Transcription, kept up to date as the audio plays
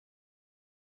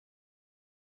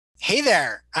Hey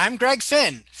there, I'm Greg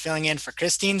Finn, filling in for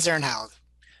Christine Zernheld,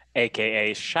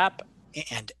 aka Shep.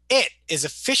 and it is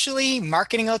officially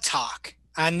Marketing O Talk.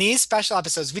 On these special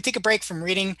episodes, we take a break from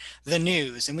reading the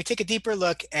news and we take a deeper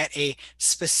look at a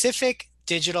specific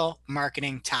digital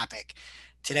marketing topic.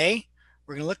 Today,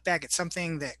 we're going to look back at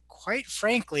something that, quite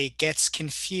frankly, gets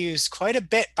confused quite a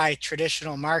bit by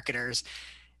traditional marketers,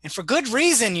 and for good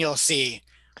reason, you'll see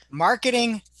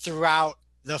marketing throughout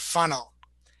the funnel.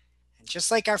 And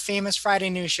just like our famous Friday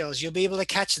news shows, you'll be able to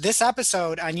catch this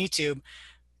episode on YouTube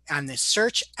on the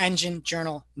Search Engine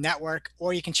Journal Network,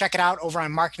 or you can check it out over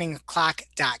on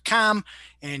marketingclock.com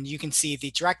and you can see the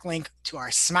direct link to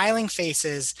our smiling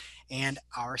faces and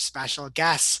our special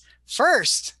guests.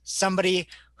 First, somebody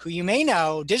who you may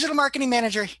know, digital marketing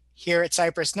manager here at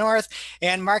Cypress North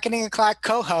and Marketing Clock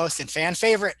co-host and fan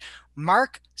favorite,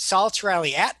 Mark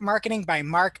Saltarelli at Marketing by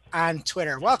Mark on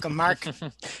Twitter. Welcome, Mark.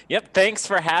 Yep, thanks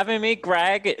for having me,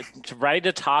 Greg. Ready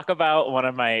to talk about one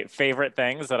of my favorite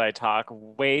things that I talk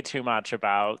way too much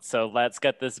about. So let's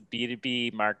get this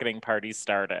B2B marketing party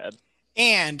started.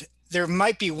 And there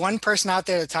might be one person out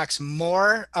there that talks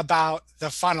more about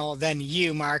the funnel than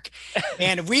you, Mark.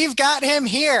 And we've got him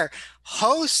here,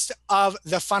 host of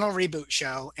the Funnel Reboot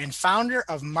Show and founder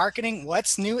of Marketing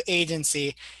What's New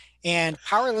Agency and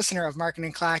power listener of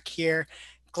Marketing Clock here,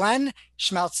 Glenn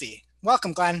Schmelze.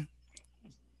 Welcome, Glenn.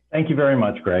 Thank you very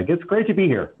much, Greg. It's great to be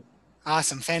here.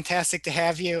 Awesome. Fantastic to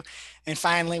have you. And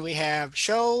finally, we have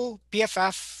show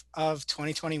BFF of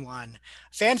 2021,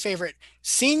 fan favorite,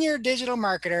 senior digital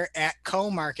marketer at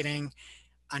Co-Marketing,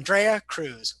 Andrea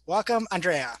Cruz. Welcome,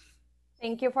 Andrea.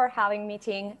 Thank you for having me,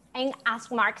 Ting. And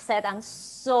as Mark said, I'm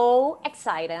so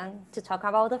excited to talk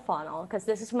about the funnel because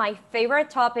this is my favorite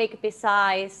topic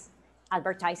besides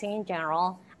advertising in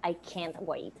general. I can't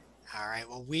wait. All right.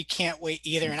 Well, we can't wait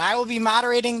either. And I will be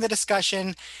moderating the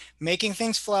discussion, making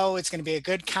things flow. It's going to be a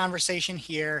good conversation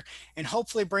here and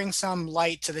hopefully bring some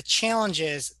light to the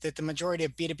challenges that the majority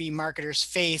of B2B marketers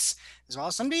face, as well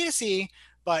as some B2C,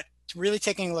 but really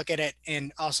taking a look at it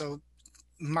and also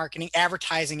marketing,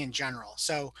 advertising in general.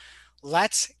 So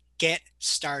let's get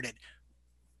started.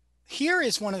 Here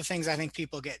is one of the things I think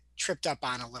people get tripped up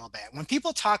on a little bit. When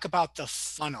people talk about the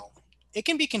funnel, it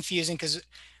can be confusing because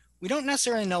we don't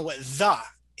necessarily know what the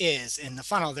is in the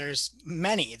funnel. There's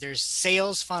many. There's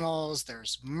sales funnels,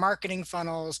 there's marketing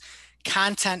funnels,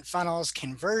 content funnels,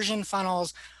 conversion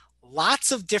funnels, lots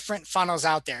of different funnels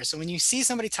out there. So when you see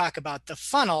somebody talk about the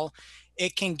funnel,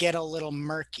 it can get a little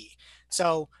murky.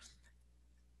 So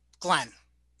Glenn,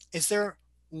 is there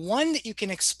one that you can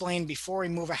explain before we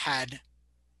move ahead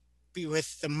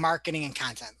with the marketing and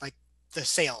content, like the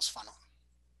sales funnel?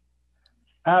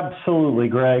 Absolutely,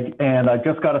 Greg. And I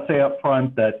just got to say up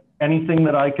front that anything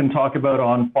that I can talk about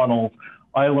on funnels,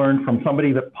 I learned from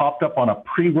somebody that popped up on a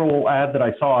pre-roll ad that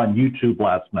I saw on YouTube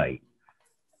last night.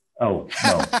 Oh,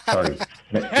 no, sorry.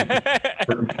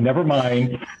 Never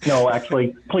mind. No,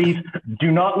 actually, please do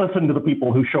not listen to the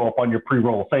people who show up on your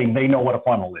pre-roll saying they know what a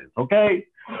funnel is, okay?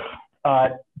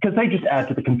 Because they just add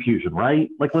to the confusion, right?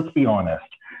 Like, let's be honest.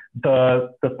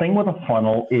 The thing with a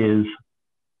funnel is,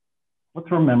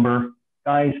 let's remember,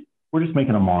 guys, we're just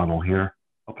making a model here,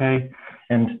 okay?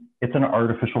 And it's an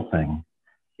artificial thing.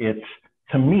 It's,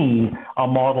 to me, a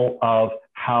model of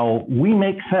how we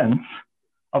make sense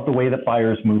of the way that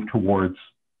buyers move towards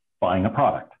buying a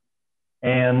product.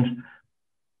 And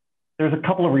there's a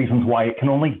couple of reasons why it can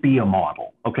only be a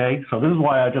model, okay? So this is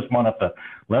why I just wanted to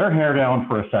let our hair down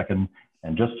for a second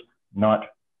and just not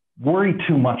worry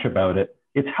too much about it.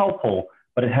 It's helpful,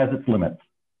 but it has its limits.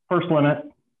 First limit,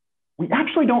 we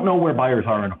actually don't know where buyers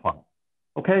are in a funnel,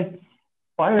 okay?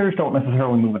 Buyers don't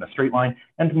necessarily move in a straight line.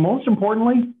 And most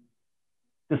importantly,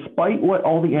 despite what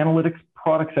all the analytics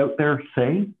products out there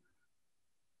say,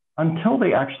 until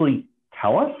they actually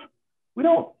tell us, we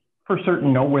don't for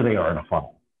certain know where they are in a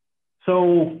funnel.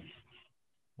 So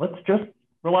let's just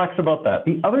relax about that.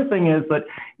 The other thing is that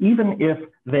even if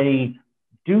they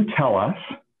do tell us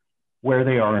where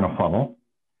they are in a funnel,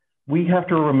 we have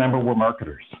to remember we're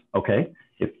marketers, okay?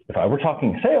 If I were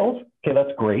talking sales, okay,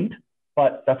 that's great,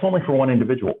 but that's only for one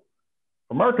individual.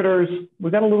 For marketers,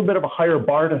 we've got a little bit of a higher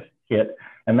bar to hit,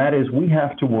 and that is we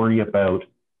have to worry about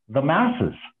the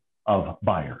masses of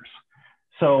buyers.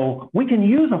 So we can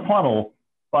use a funnel,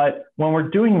 but when we're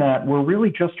doing that, we're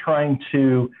really just trying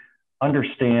to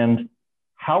understand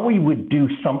how we would do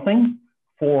something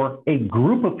for a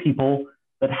group of people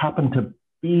that happen to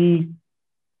be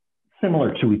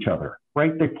similar to each other,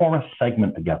 right? They form a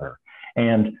segment together.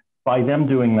 And by them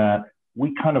doing that,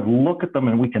 we kind of look at them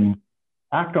and we can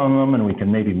act on them and we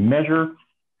can maybe measure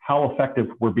how effective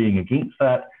we're being against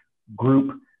that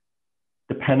group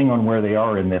depending on where they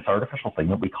are in this artificial thing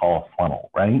that we call a funnel,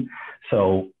 right?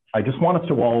 So I just want us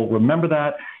to all remember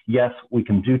that. Yes, we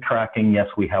can do tracking. Yes,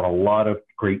 we have a lot of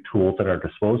great tools at our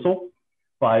disposal,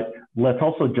 but let's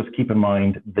also just keep in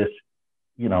mind this,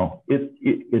 you know,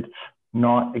 it's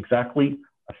not exactly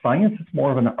a science, it's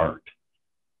more of an art.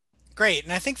 Great.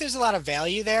 And I think there's a lot of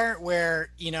value there where,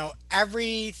 you know,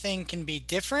 everything can be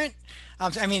different.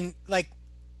 I mean, like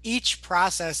each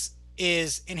process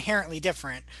is inherently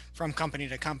different from company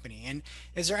to company. And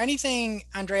is there anything,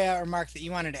 Andrea or Mark, that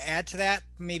you wanted to add to that,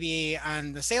 maybe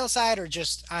on the sales side or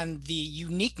just on the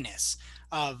uniqueness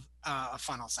of a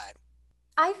funnel side?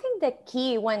 I think the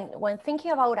key when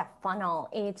thinking about a funnel,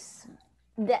 it's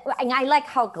and I like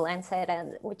how Glenn said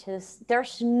it, which is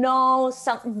there's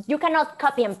you cannot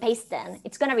copy and paste them.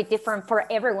 It's going to be different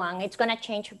for everyone. It's going to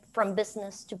change from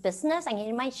business to business, and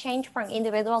it might change from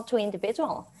individual to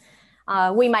individual.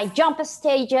 We might jump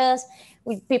stages.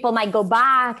 People might go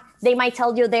back. They might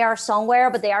tell you they are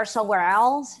somewhere, but they are somewhere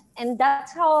else. And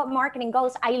that's how marketing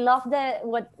goes. I love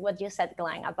what you said,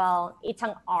 Glenn, about it's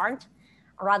an art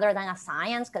rather than a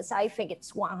science, because I think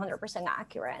it's 100%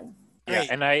 accurate. Yeah,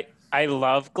 and I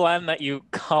love, Glenn, that you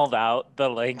called out the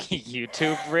like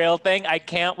YouTube reel thing. I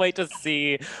can't wait to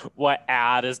see what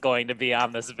ad is going to be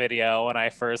on this video when I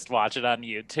first watch it on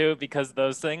YouTube, because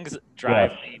those things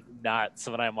drive me nuts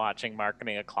when I'm watching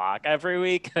Marketing O'Clock every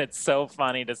week. And it's so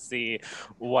funny to see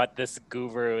what this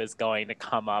guru is going to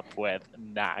come up with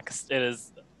next. It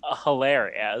is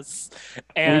hilarious.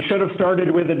 And we should have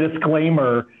started with a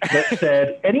disclaimer that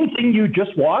said, anything you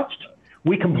just watched,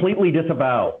 we completely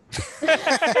disavow.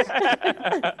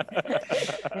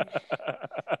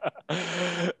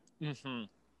 Mm-hmm.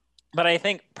 But I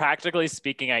think, practically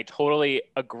speaking, I totally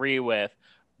agree with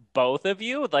both of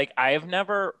you. Like, I've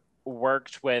never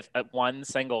worked with one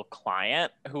single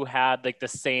client who had like the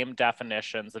same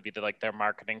definitions of either like their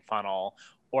marketing funnel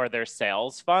or their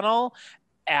sales funnel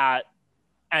at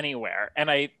anywhere. And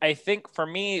I think for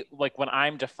me, like when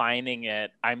I'm defining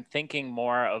it, I'm thinking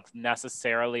more of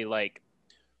necessarily like,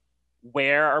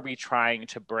 where are we trying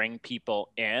to bring people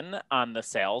in on the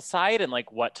sales side, and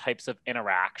like what types of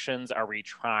interactions are we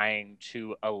trying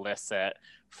to elicit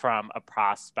from a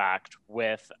prospect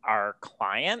with our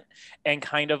client, and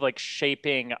kind of like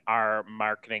shaping our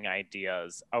marketing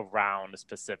ideas around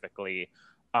specifically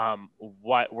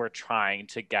what we're trying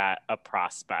to get a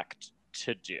prospect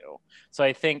to do. So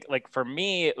I think like for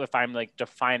me, if I'm like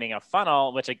defining a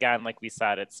funnel, which again, like we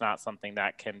said, it's not something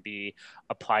that can be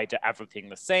applied to everything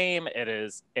the same. It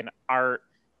is an art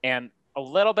and a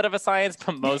little bit of a science,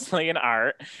 but mostly an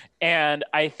art. And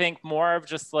I think more of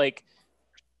just like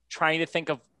trying to think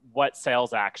of what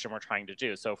sales action we're trying to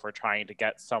do. So if we're trying to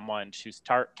get someone to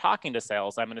start talking to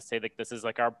sales, I'm going to say like this is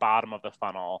like our bottom of the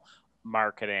funnel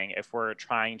marketing. If we're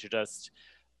trying to just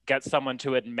get someone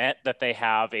to admit that they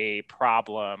have a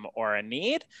problem or a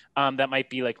need, that might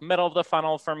be like middle of the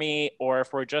funnel for me. Or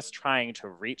if we're just trying to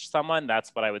reach someone,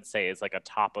 that's what I would say is like a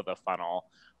top of the funnel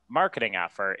marketing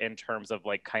effort in terms of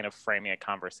like kind of framing a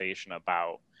conversation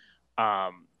about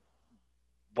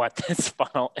what this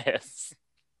funnel is.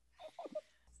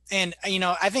 And, you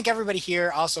know, I think everybody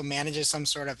here also manages some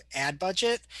sort of ad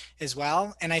budget as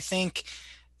well. And I think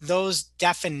those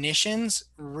definitions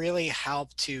really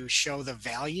help to show the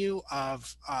value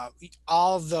of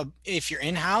all the, if you're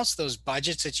in-house, those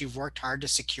budgets that you've worked hard to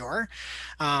secure.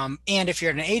 And if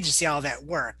you're an agency, all that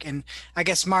work. And I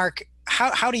guess, Mark,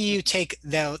 how do you take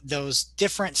those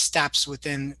different steps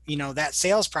within, you know, that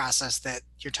sales process that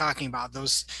you're talking about,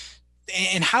 those,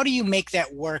 and how do you make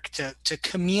that work to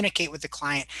communicate with the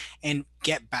client and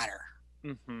get better?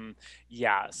 Mm-hmm.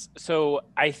 Yes. So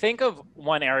I think of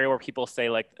one area where people say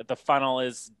like the funnel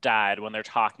is dead when they're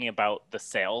talking about the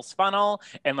sales funnel,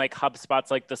 and like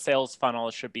HubSpot's like the sales funnel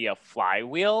should be a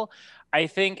flywheel. I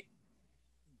think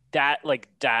that like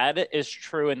dead is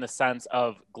true in the sense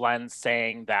of Glenn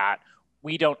saying that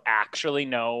we don't actually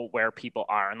know where people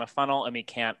are in the funnel and we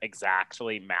can't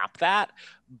exactly map that,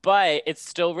 but it's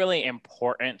still really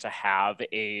important to have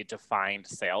a defined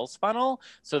sales funnel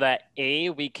so that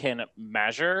we can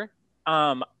measure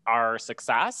our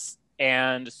success,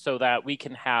 and so that we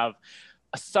can have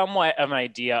somewhat of an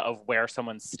idea of where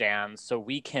someone stands so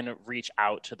we can reach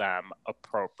out to them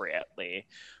appropriately.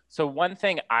 So one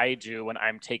thing I do when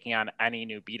I'm taking on any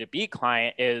new B2B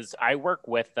client is I work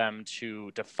with them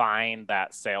to define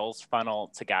that sales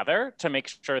funnel together to make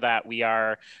sure that we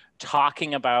are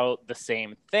talking about the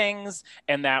same things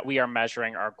and that we are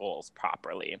measuring our goals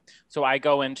properly. So I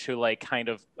go into like kind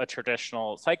of a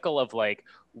traditional cycle of like,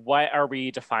 what are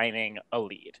we defining a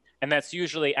lead? And that's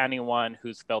usually anyone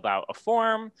who's filled out a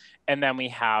form. And then we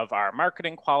have our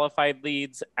marketing qualified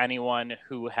leads, anyone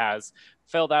who has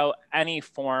filled out any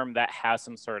form that has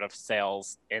some sort of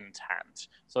sales intent.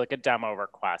 So like a demo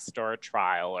request or a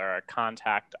trial or a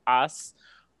contact us.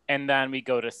 And then we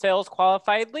go to sales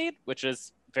qualified lead, which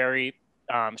is very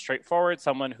straightforward,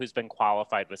 someone who's been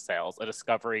qualified with sales. A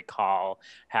discovery call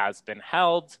has been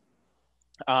held.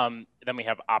 Then we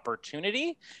have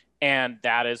opportunity, and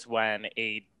that is when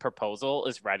a proposal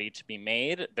is ready to be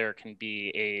made. There can be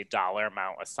a dollar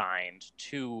amount assigned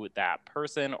to that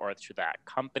person or to that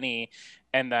company.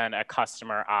 And then a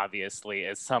customer obviously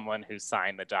is someone who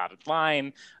signed the dotted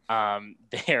line.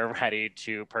 They're ready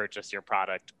to purchase your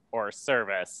product or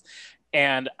service.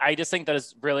 And I just think that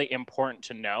it's really important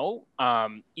to know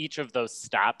each of those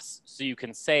steps so you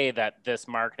can say that this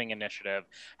marketing initiative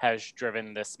has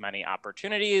driven this many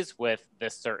opportunities with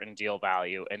this certain deal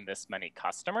value and this many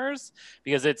customers,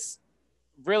 because it's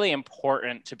really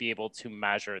important to be able to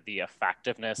measure the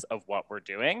effectiveness of what we're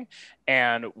doing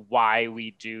and why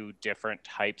we do different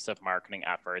types of marketing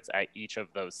efforts at each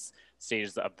of those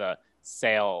stages of the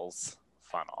sales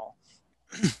funnel.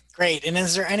 Great. And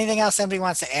is there anything else somebody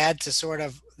wants to add to sort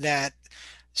of that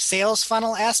sales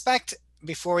funnel aspect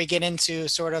before we get into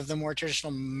sort of the more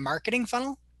traditional marketing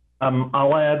funnel?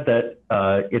 I'll add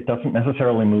that it doesn't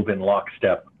necessarily move in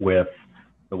lockstep with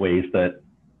the ways that,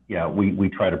 we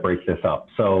try to break this up.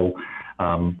 So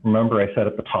remember I said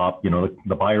at the top,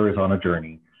 the buyer is on a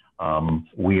journey.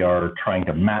 We are trying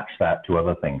to match that to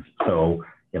other things. So,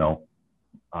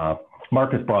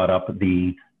 Marcus brought up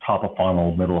the top of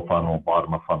funnel, middle of funnel,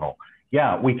 bottom of funnel.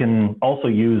 Yeah, we can also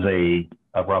use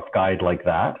a rough guide like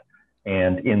that.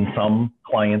 And in some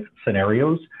client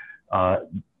scenarios,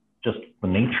 just the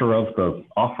nature of the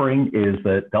offering is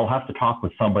that they'll have to talk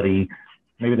with somebody.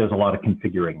 Maybe there's a lot of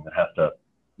configuring that has to,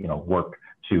 work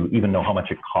to even know how much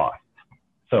it costs.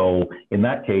 So in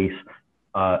that case,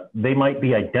 they might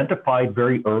be identified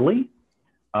very early,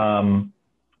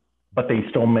 but they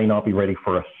still may not be ready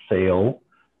for a sale.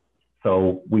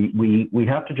 So we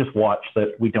have to just watch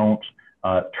that we don't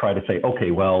try to say,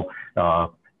 okay, well,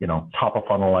 top of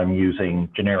funnel, I'm using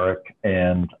generic,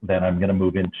 and then I'm going to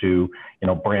move into,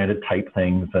 branded type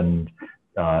things, and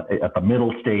at the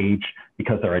middle stage,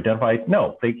 because they're identified.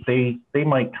 No, they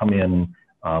might come in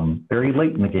very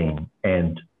late in the game,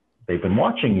 and they've been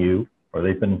watching you, or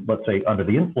they've been, let's say, under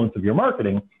the influence of your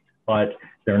marketing, but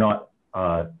they're not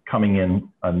coming in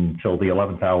until the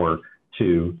 11th hour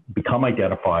to become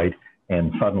identified,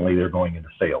 and suddenly they're going into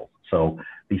sales. So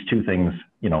these two things,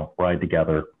 ride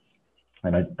together.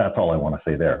 And that's all I want to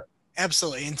say there.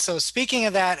 Absolutely. And so speaking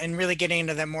of that and really getting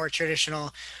into the more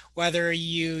traditional, whether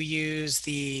you use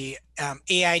the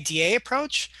AIDA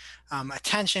approach,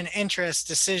 attention, interest,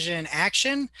 decision,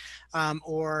 action,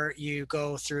 or you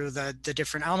go through the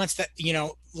different elements that,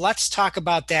 let's talk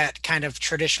about that kind of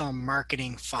traditional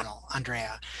marketing funnel,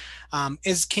 Andrea.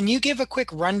 Can you give a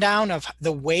quick rundown of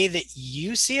the way that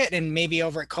you see it, and maybe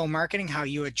over at Co-Marketing, how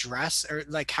you address or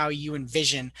like how you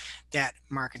envision that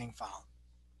marketing funnel?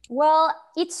 Well,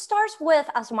 it starts with,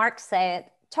 as Mark said,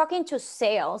 talking to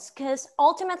sales, because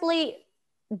ultimately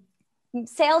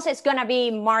sales is going to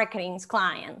be marketing's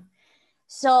client.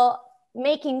 So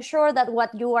making sure that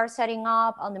what you are setting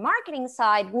up on the marketing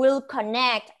side will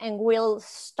connect and will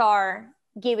start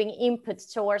giving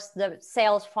inputs towards the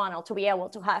sales funnel to be able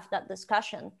to have that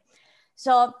discussion.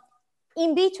 So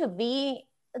in B2B,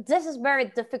 this is very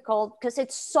difficult because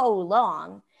it's so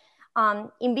long.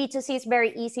 In B2C, it's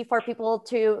very easy for people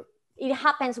to, it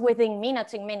happens within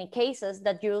minutes in many cases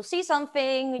that you see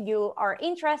something, you are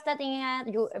interested in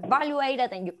it, you evaluate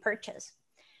it, and you purchase.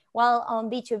 While on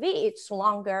B2B, it's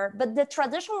longer, but the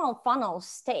traditional funnel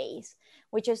stays,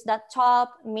 which is that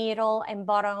top, middle, and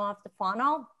bottom of the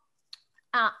funnel.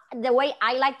 The way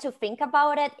I like to think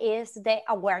about it is the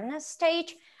awareness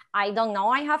stage. I don't know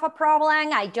I have a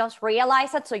problem. I just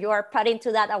realized it. So you are put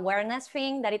into that awareness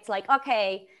thing that it's like,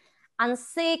 okay, I'm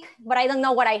sick, but I don't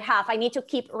know what I have. I need to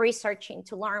keep researching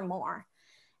to learn more.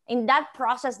 In that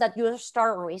process that you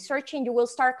start researching, you will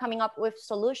start coming up with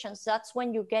solutions. That's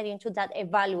when you get into that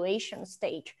evaluation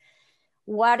stage,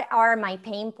 what are my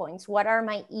pain points? What are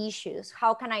my issues?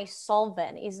 How can I solve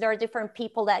it? Is there different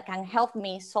people that can help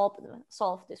me solve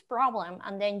this problem?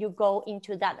 And then you go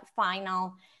into that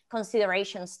final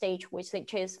consideration stage,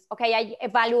 which is, okay, I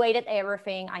evaluated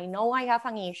everything. I know I have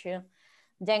an issue.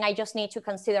 Then I just need to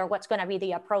consider what's going to be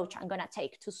the approach I'm going to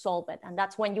take to solve it. And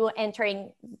that's when you enter in,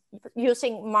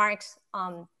 using Mark's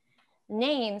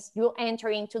names, you enter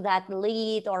into that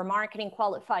lead or marketing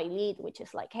qualified lead, which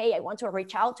is like, hey, I want to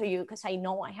reach out to you because I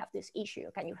know I have this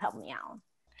issue. Can you help me out?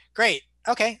 Great.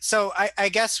 Okay. So I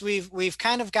guess we've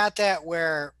kind of got that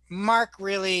where Mark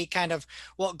really kind of,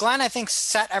 well, Glenn, I think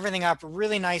set everything up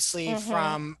really nicely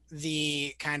from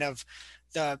the kind of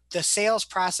the sales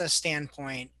process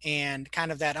standpoint and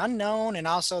kind of that unknown. And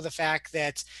also the fact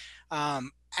that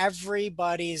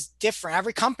everybody's different.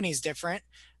 Every company's different.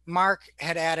 Mark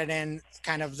had added in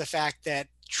kind of the fact that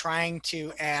trying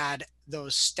to add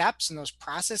those steps and those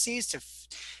processes to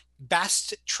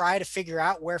best try to figure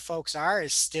out where folks are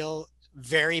is still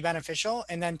very beneficial.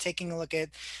 And then taking a look at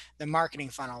the marketing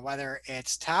funnel, whether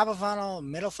it's top of funnel,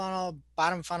 middle funnel,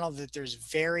 bottom funnel, that there's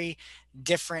very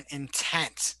different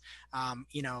intent.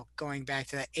 Going back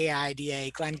to the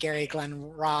AIDA, Glenn Gary, Glenn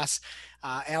Ross,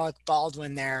 Alec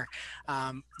Baldwin there,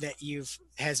 that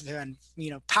has been,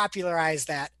 popularized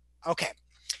that. Okay.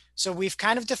 So we've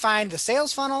kind of defined the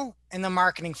sales funnel and the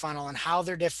marketing funnel and how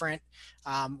they're different.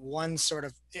 One sort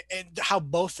of how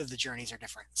both of the journeys are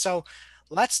different. So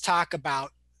let's talk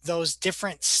about those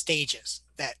different stages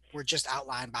that were just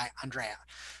outlined by Andrea.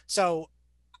 So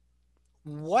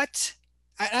I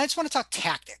just want to talk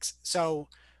tactics. So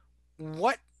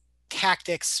what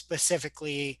tactics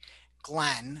specifically,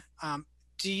 Glenn,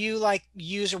 do you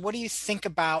use, or what do you think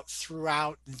about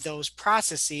throughout those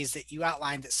processes that you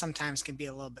outlined that sometimes can be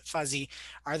a little bit fuzzy?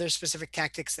 Are there specific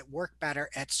tactics that work better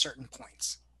at certain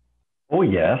points? Oh,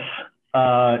 yes.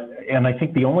 And I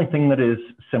think the only thing that is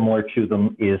similar to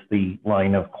them is the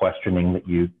line of questioning that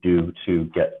you do to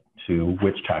get to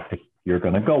which tactic you're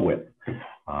going to go with.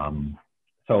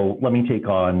 So let me take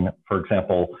on, for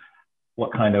example,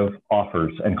 what kind of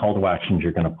offers and call to actions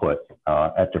you're going to put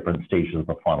at different stages of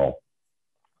the funnel.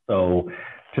 So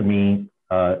to me,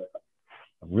 a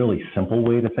really simple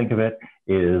way to think of it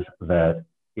is that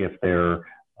if they're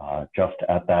just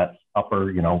at that upper,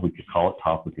 we could call it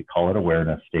top, we could call it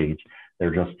awareness stage,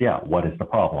 they're just, what is the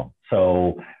problem?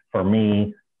 So for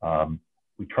me,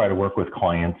 we try to work with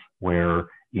clients where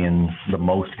in the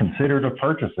most considered of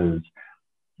purchases,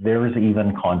 there is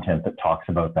even content that talks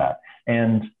about that.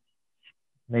 And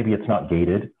maybe it's not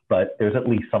gated, but there's at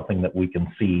least something that we can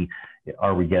see.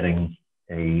 Are we getting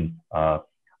a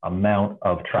amount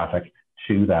of traffic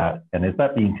to that? And is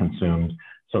that being consumed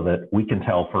so that we can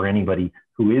tell for anybody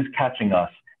who is catching us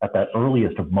at that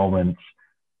earliest of moments,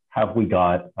 have we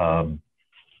got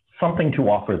something to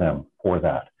offer them for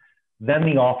that? Then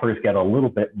the offers get a little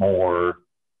bit more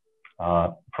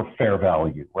for fair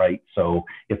value, right? So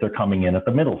if they're coming in at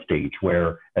the middle stage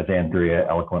where, as Andrea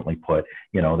eloquently put,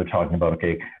 they're talking about,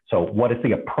 okay, so what is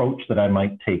the approach that I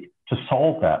might take to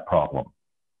solve that problem?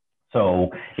 So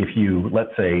if you,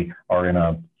 let's say, are in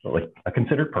a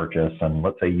considered purchase, and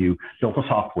let's say you built a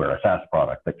software, a SaaS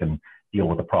product that can deal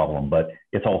with the problem, but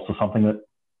it's also something that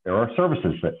there are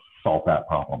services that solve that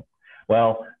problem.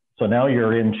 Well, so now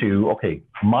you're into, okay,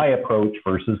 my approach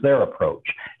versus their approach.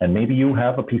 And maybe you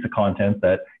have a piece of content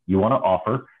that you want to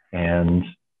offer and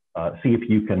see if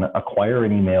you can acquire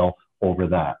an email over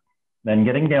that. Then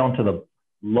getting down to the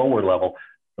lower level,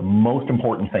 the most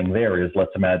important thing there is,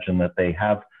 let's imagine that they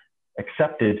have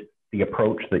accepted the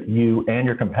approach that you and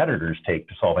your competitors take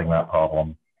to solving that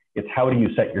problem. It's how do you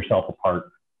set yourself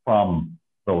apart from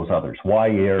those others? Why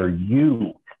are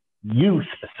you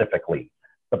specifically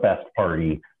the best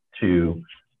party to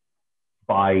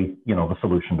buy, the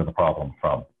solution to the problem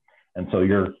from? And so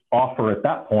your offer at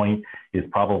that point is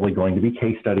probably going to be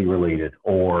case study related,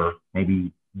 or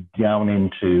maybe down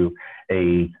into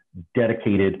a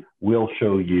dedicated, we'll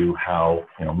show you how,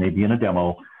 maybe in a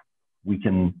demo, we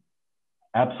can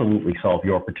absolutely solve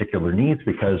your particular needs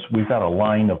because we've got a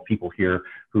line of people here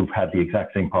who've had the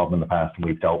exact same problem in the past and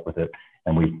we've dealt with it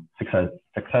and we've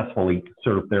successfully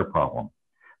served their problem.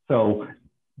 So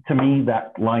to me,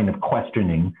 that line of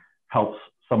questioning helps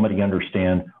somebody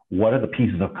understand what are the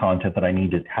pieces of content that I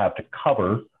need to have to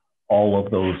cover all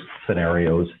of those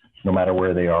scenarios, no matter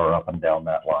where they are up and down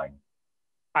that line.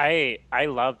 I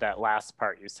love that last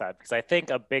part you said, because I think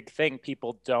a big thing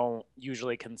people don't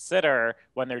usually consider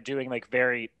when they're doing like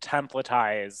very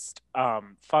templatized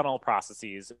funnel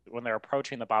processes, when they're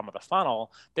approaching the bottom of the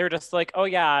funnel, they're just like, oh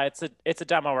yeah, it's a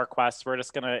demo request. We're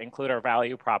just going to include our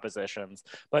value propositions,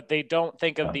 but they don't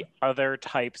think of the other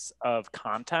types of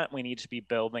content we need to be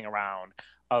building around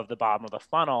of the bottom of the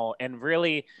funnel, and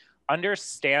really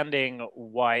understanding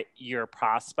what your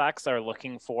prospects are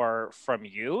looking for from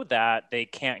you that they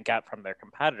can't get from their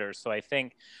competitors. So I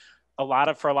think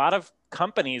for a lot of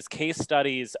companies, case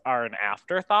studies are an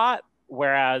afterthought,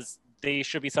 whereas they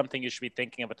should be something you should be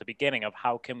thinking of at the beginning of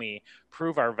how can we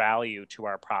prove our value to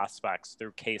our prospects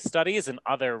through case studies and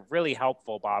other really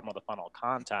helpful bottom of the funnel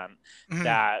content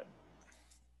that,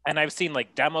 and I've seen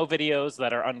like demo videos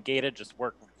that are ungated just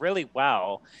work really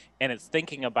well. And it's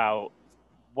thinking about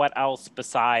what else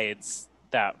besides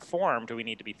that form do we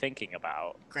need to be thinking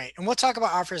about? Great. And we'll talk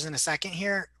about offers in a second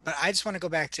here, but I just want to go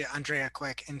back to Andrea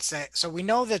quick and say, so we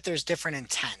know that there's different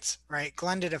intents, right?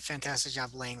 Glenn did a fantastic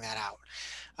job laying that out.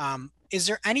 Is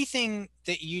there anything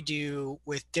that you do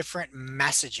with different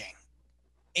messaging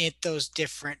at those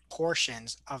different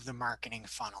portions of the marketing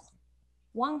funnel?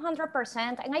 100%.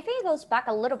 And I think it goes back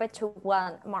a little bit to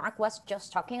what Mark was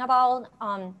just talking about.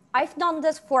 I've done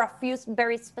this for a few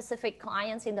very specific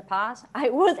clients in the past. I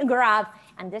would grab,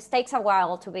 and this takes a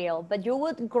while to build, but you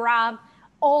would grab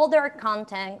all their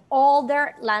content, all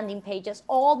their landing pages,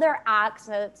 all their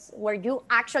assets where you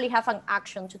actually have an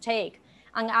action to take.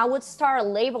 And I would start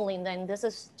labeling them. This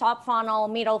is top funnel,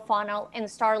 middle funnel,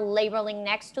 and start labeling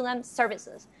next to them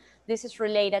services. This is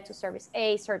related to service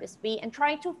A, service B, and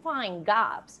try to find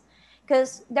gaps.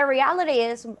 Because the reality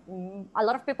is a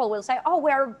lot of people will say, oh,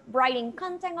 we're writing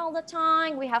content all the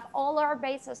time. We have all our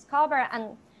bases covered.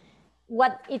 And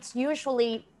what it's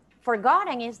usually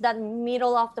forgotten is that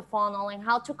middle of the funnel and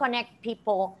how to connect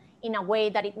people in a way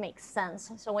that it makes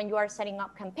sense. So when you are setting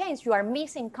up campaigns, you are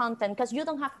missing content because you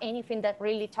don't have anything that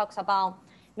really talks about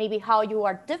maybe how you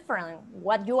are different,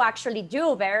 what you actually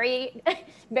do. Very,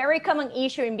 very common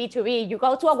issue in B2B. You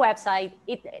go to a website,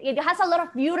 it has a lot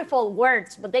of beautiful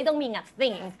words, but they don't mean a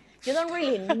thing. You don't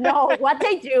really know what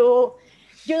they do.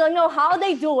 You don't know how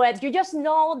they do it. You just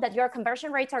know that your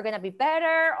conversion rates are going to be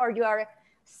better or your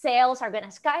sales are going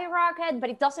to skyrocket, but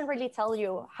it doesn't really tell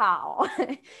you how.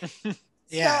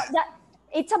 Yeah. So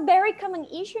it's a very common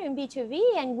issue in B2B,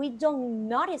 and we don't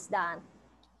notice that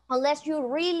unless you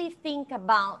really think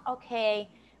about, okay,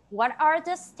 what are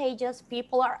the stages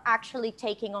people are actually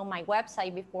taking on my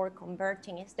website before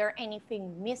converting? Is there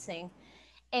anything missing?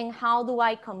 And how do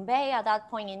I convey at that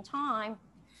point in time,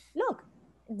 look,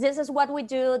 this is what we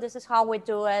do, this is how we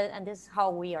do it, and this is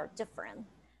how we are different.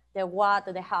 The what,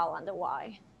 the how, and the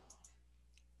why.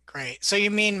 Great. So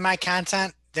you mean my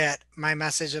content, that my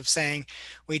message of saying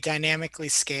we dynamically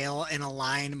scale and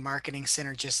align marketing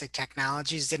synergistic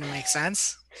technologies didn't make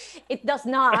sense? It does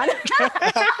not.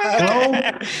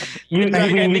 Well, you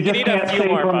need a few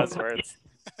more buzzwords.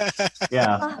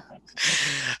 Yeah.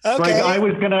 Okay. Greg, I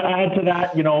was going to add to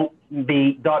that,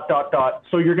 the ...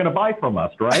 So you're going to buy from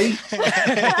us, right?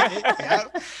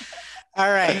 Yep.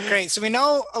 All right, great. So we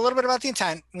know a little bit about the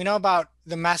intent. We know about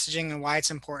the messaging and why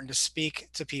it's important to speak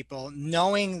to people,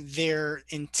 knowing their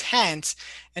intent.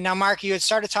 And now, Mark, you had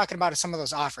started talking about some of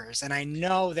those offers, and I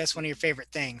know that's one of your favorite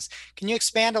things. Can you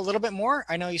expand a little bit more?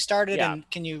 I know you started, and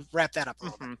can you wrap that up a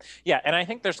little bit? Yeah, and I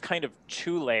think there's kind of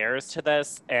two layers to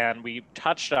this, and we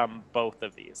touched on both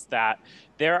of these, that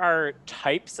there are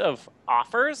types of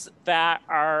offers that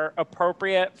are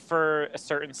appropriate for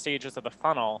certain stages of the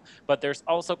funnel, but there's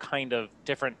also kind of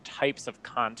different types of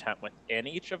content within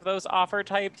each of those offer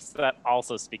types that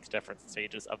also speaks different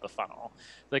stages of the funnel.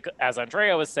 Like, as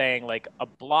Andrea was saying, like a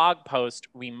blog post,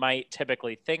 we might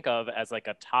typically think of as like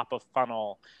a top of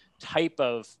funnel type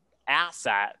of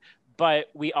asset, but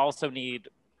we also need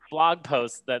blog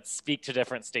posts that speak to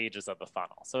different stages of the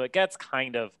funnel. So it gets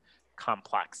kind of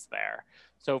complex there.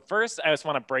 So first, I just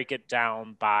want to break it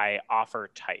down by offer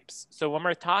types. So when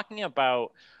we're talking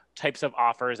about types of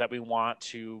offers that we want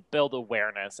to build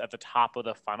awareness at the top of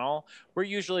the funnel, we're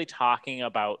usually talking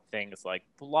about things like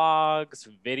blogs,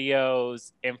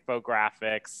 videos,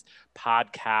 infographics,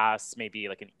 podcasts, maybe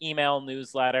like an email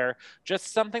newsletter,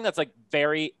 just something that's like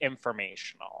very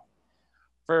informational.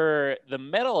 For the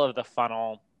middle of the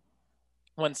funnel,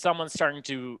 when someone's starting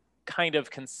to kind of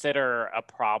consider a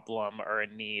problem or a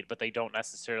need, but they don't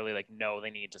necessarily like know they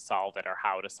need to solve it or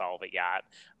how to solve it yet.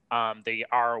 They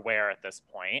are aware at this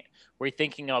point. We're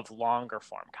thinking of longer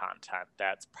form content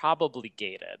that's probably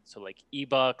gated. So like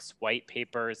ebooks, white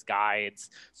papers,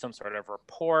 guides, some sort of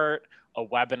report, a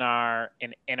webinar,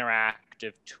 an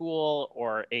interactive tool,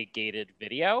 or a gated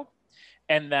video.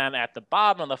 And then at the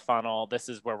bottom of the funnel, this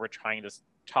is where we're trying to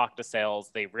talk to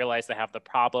sales. They realize they have the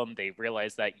problem. They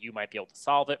realize that you might be able to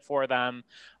solve it for them.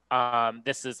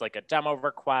 This is like a demo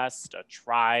request, a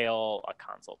trial, a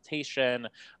consultation,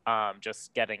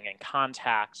 just getting in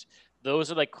contact.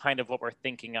 Those are like kind of what we're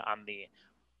thinking on the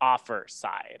offer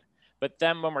side. But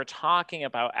then when we're talking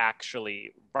about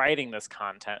actually writing this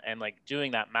content and like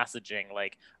doing that messaging,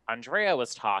 like Andrea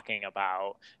was talking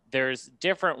about, there's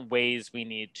different ways we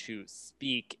need to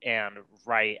speak and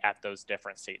write at those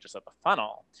different stages of the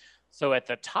funnel. So at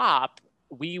the top,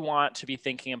 we want to be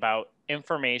thinking about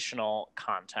informational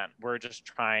content. We're just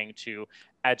trying to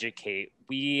educate.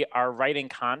 We are writing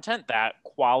content that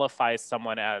qualifies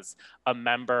someone as a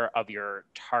member of your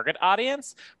target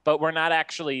audience, but we're not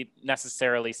actually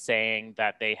necessarily saying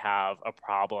that they have a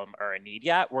problem or a need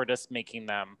yet. We're just making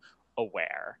them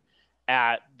aware.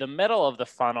 At the middle of the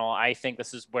funnel, I think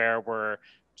this is where we're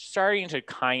starting to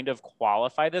kind of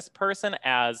qualify this person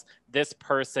as this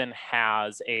person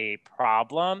has a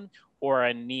problem or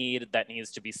a need that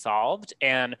needs to be solved.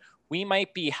 And we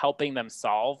might be helping them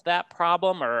solve that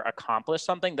problem or accomplish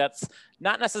something that's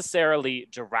not necessarily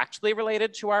directly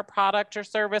related to our product or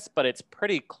service, but it's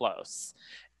pretty close.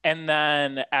 And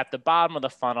then at the bottom of the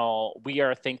funnel, we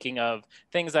are thinking of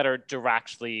things that are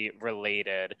directly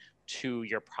related to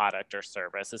your product or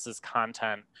service. This is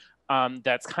content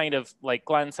that's kind of, like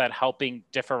Glenn said, helping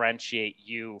differentiate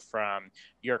you from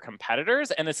your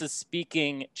competitors. And this is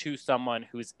speaking to someone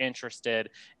who's interested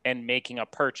in making a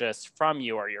purchase from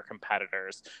you or your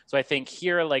competitors. So I think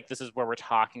here, like, this is where we're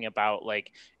talking about,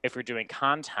 like, if you're doing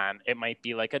content, it might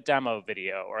be like a demo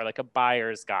video or like a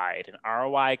buyer's guide, an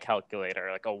ROI calculator,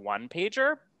 like a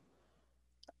one-pager.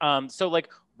 So like,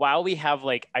 while we have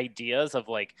like ideas of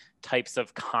like types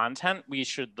of content we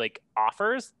should like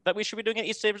offers that we should be doing at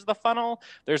each stage of the funnel,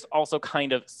 there's also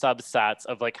kind of subsets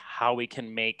of like how we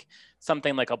can make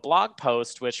something like a blog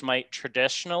post, which might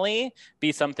traditionally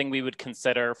be something we would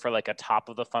consider for like a top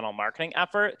of the funnel marketing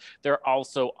effort. There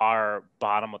also are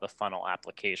bottom of the funnel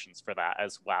applications for that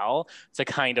as well to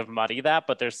kind of muddy that,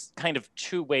 but there's kind of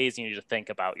two ways you need to think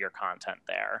about your content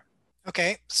there.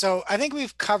 Okay, so I think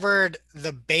we've covered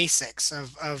the basics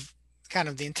of kind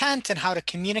of the intent and how to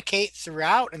communicate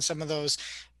throughout and some of those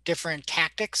different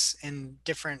tactics and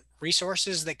different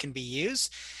resources that can be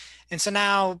used. And so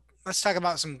now let's talk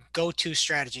about some go-to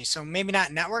strategies. So maybe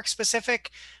not network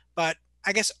specific, but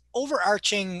I guess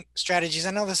overarching strategies.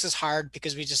 I know this is hard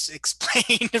because we just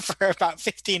explained for about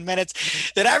 15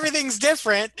 minutes that everything's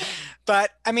different, but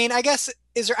I mean, I guess,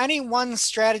 is there any one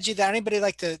strategy that anybody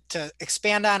like to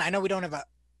expand on? I know we don't have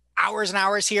hours and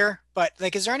hours here, but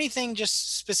like, is there anything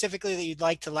just specifically that you'd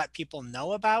like to let people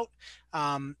know about,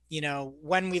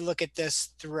 when we look at this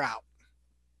throughout?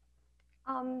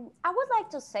 I would like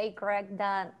to say, Greg,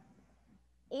 that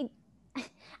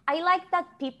I like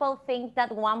that people think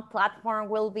that one platform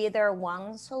will be their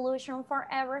one solution for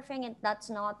everything, and that's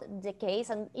not the case,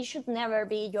 and it should never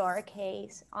be your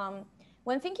case.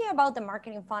 When thinking about the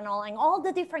marketing funnel and all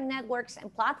the different networks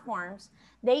and platforms,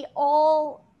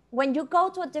 when you go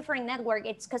to a different network,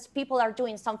 it's because people are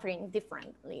doing something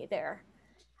differently there.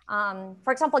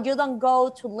 For example, you don't go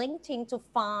to LinkedIn to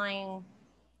find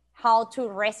how-to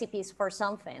recipes for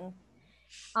something.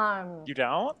 You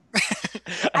don't?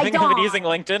 I think don't. I've been using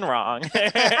LinkedIn wrong.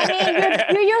 I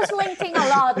mean, you use LinkedIn a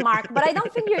lot, Mark, but I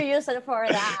don't think you use it for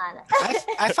that.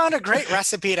 I found a great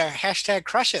recipe to hashtag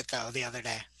crush it though the other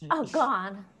day. Oh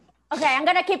God. Okay, I'm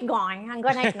gonna keep going. I'm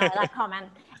gonna ignore that comment.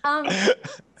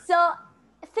 So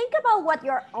think about what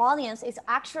your audience is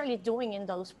actually doing in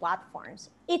those platforms.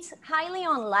 It's highly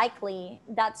unlikely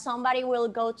that somebody will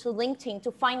go to LinkedIn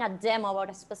to find a demo about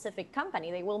a specific company.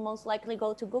 They will most likely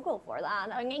go to Google for that.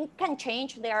 I mean, it can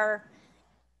change their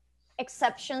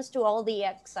exceptions to all the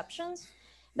exceptions,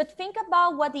 but think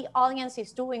about what the audience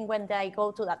is doing when they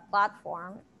go to that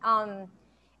platform.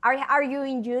 Are you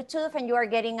in YouTube and you are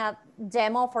getting a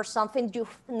demo for something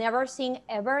you've never seen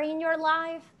ever in your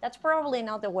life? That's probably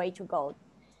not the way to go.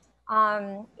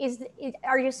 Are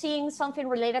you seeing something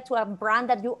related to a brand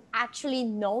that you actually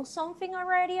know something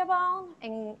already about?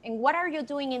 And what are you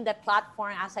doing in the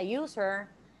platform as a user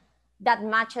that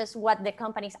matches what the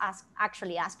company's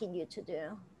actually asking you to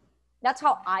do? That's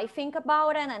how I think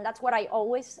about it, and that's what I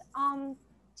always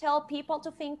tell people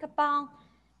to think about.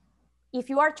 If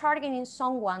you are targeting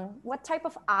someone, what type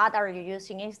of ad are you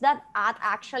using? Is that ad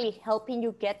actually helping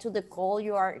you get to the goal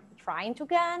you are trying to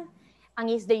get? And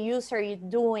is the user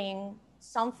doing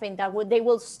something that they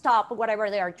will stop whatever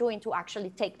they are doing to actually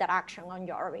take that action on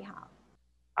your behalf?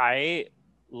 I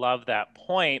love that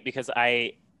point, because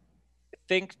I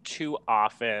think too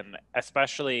often,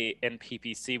 especially in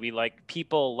PPC,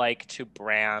 people like to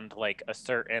brand like a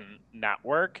certain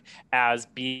network as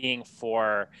being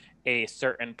for a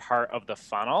certain part of the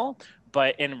funnel.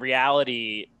 But in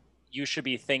reality, you should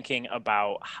be thinking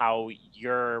about how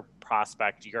your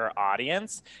prospect, your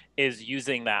audience is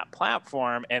using that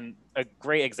platform. And a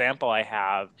great example I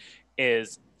have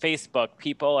is Facebook.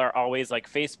 People are always like,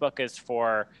 Facebook is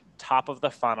for top of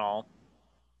the funnel.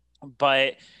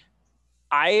 But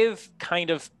I've kind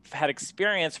of had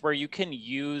experience where you can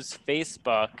use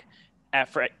Facebook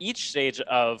for each stage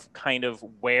of kind of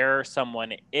where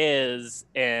someone is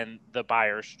in the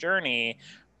buyer's journey,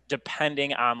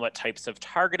 depending on what types of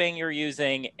targeting you're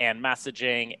using and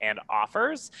messaging and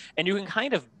offers. And you can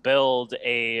kind of build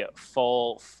a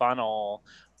full funnel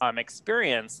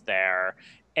experience there.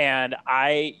 And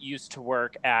I used to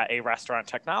work at a restaurant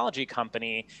technology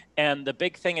company. And the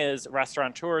big thing is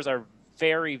restaurateurs are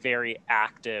very, very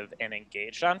active and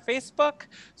engaged on Facebook.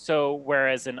 So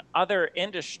whereas in other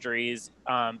industries,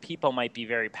 people might be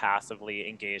very passively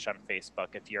engaged on Facebook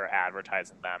if you're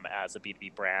advertising them as a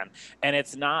B2B brand. And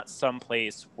it's not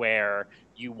someplace where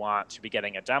you want to be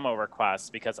getting a demo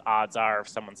request, because odds are if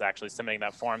someone's actually submitting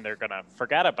that form, they're going to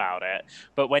forget about it.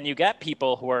 But when you get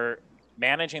people who are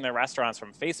managing their restaurants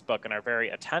from Facebook and are very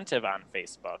attentive on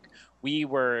Facebook, we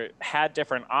had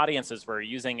different audiences. We're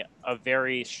using a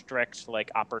very strict like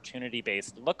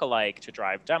opportunity-based lookalike to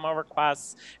drive demo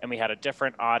requests, and we had a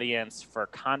different audience for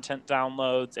content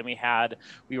downloads, and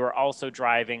we were also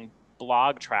driving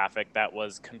blog traffic that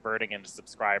was converting into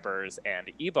subscribers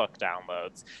and ebook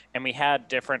downloads. And we had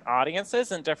different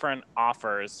audiences and different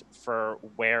offers for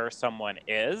where someone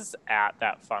is at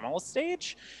that funnel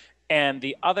stage. And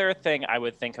the other thing I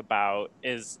would think about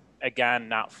is, again,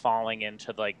 not falling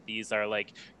into like, these are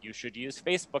like, you should use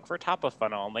Facebook for top of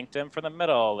funnel, LinkedIn for the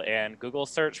middle, and Google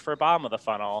search for bottom of the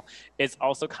funnel. It's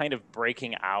also kind of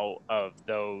breaking out of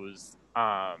those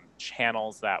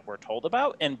channels that we're told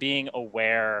about and being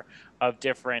aware of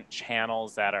different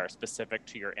channels that are specific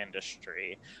to your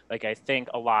industry. Like, I think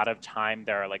a lot of time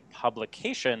there are like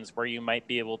publications where you might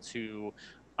be able to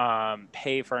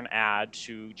pay for an ad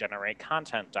to generate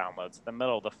content downloads in the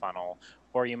middle of the funnel,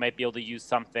 or you might be able to use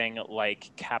something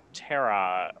like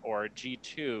Capterra or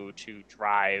G2 to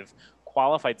drive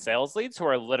qualified sales leads who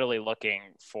are literally looking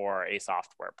for a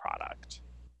software product.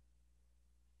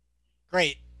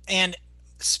 Great. And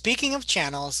speaking of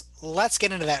channels, let's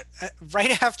get into that.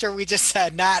 Right after we just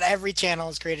said not every channel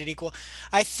is created equal,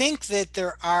 I think that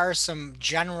there are some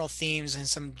general themes and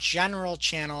some general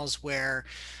channels where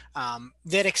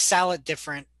that excel at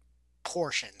different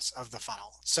portions of the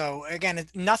funnel. So again,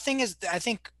 nothing is, I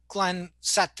think Glenn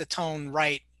set the tone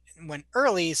right when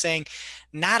early, saying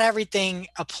not everything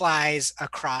applies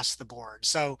across the board.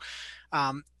 So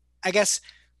I guess,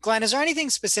 Glenn, is there anything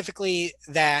specifically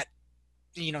that,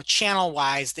 channel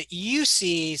wise, that you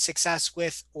see success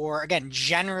with, or again,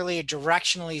 generally,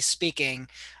 directionally speaking,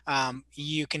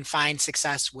 you can find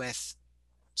success with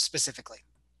specifically?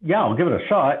 Yeah, I'll give it a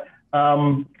shot.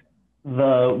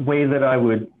 The way that I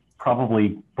would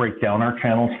probably break down our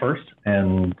channels first,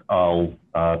 and I'll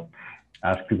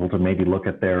ask people to maybe look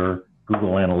at their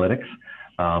Google Analytics.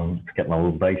 It's getting a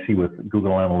little dicey with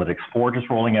Google Analytics 4 just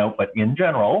rolling out, but in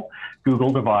general,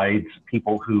 Google divides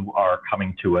people who are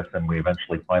coming to us and we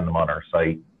eventually find them on our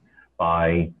site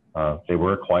by they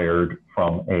were acquired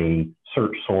from a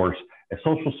search source, a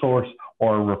social source,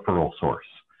 or a referral source.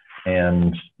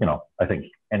 And, I think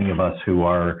any of us who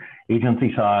are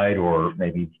agency side or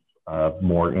maybe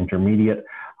more intermediate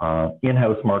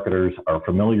in-house marketers are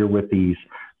familiar with these,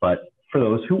 but for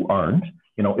those who aren't,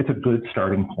 it's a good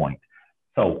starting point.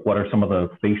 So what are some of the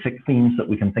basic themes that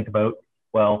we can think about?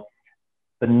 Well,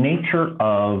 the nature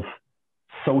of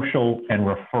social and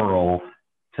referral,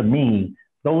 to me,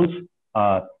 those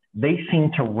they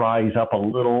seem to rise up a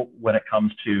little when it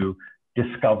comes to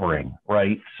discovering,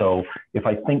 right? So if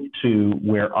I think to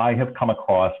where I have come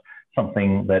across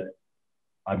something that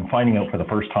I'm finding out for the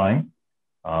first time,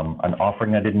 an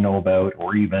offering I didn't know about,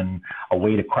 or even a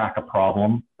way to crack a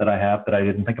problem that I have that I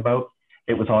didn't think about,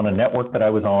 it was on a network that I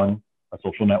was on, a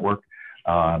social network,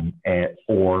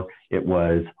 or it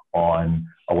was on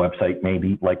a website,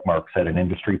 maybe like Mark said, an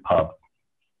industry pub,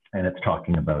 and it's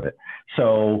talking about it.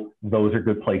 So those are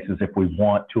good places if we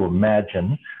want to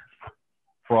imagine,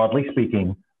 broadly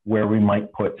speaking, where we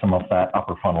might put some of that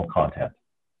upper funnel content.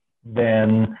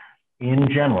 Then in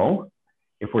general,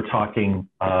 if we're talking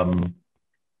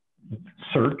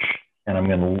search, and I'm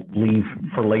going to leave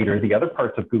for later the other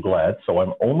parts of Google Ads, so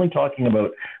I'm only talking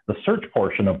about the search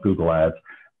portion of Google Ads,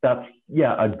 that's,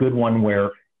 yeah, a good one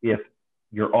where if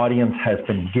your audience has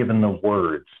been given the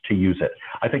words to use it.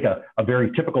 I think a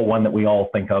very typical one that we all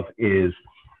think of is,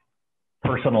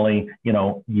 personally, you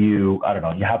know, I don't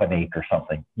know, you have an ache or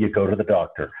something, you go to the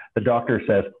doctor. The doctor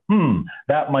says,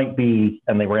 that might be,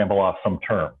 and they ramble off some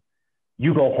term.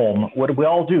 You go home, what do we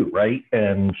all do, right?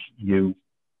 And you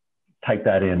type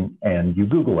that in and you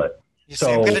Google it. You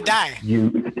say, I'm gonna die.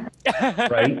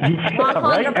 Right?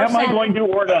 Right? Am I going to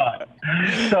or not?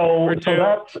 So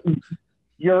that's,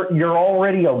 you're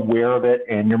already aware of it,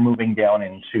 and you're moving down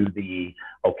into the,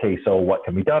 okay, so what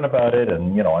can be done about it?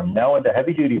 And, you know, I'm now into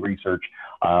heavy duty research.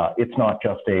 It's not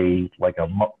just a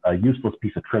useless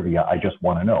piece of trivia. I just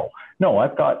want to know. No,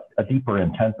 I've got a deeper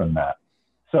intent than that.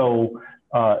 So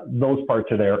those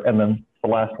parts are there. And then the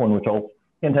last one, which I'll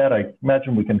hint at, I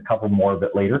imagine we can cover more of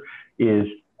it later, is,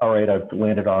 all right, I've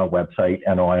landed on a website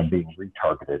and I am being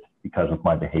retargeted because of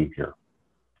my behavior.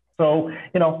 So,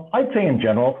 you know, I'd say in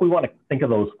general, if we want to think of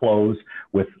those flows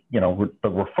with, you know, the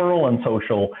referral and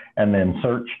social and then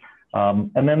search,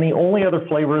 and then the only other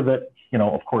flavor that, you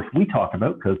know, of course we talk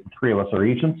about, because the three of us are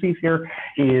agencies here,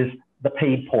 is the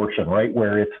paid portion, right?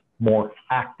 Where it's more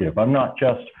active. I'm not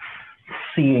just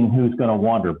seeing who's going to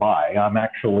wander by. I'm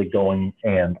actually going,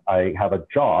 and I have a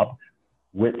job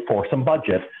for some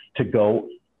budget to go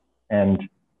and,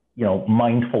 you know,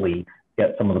 mindfully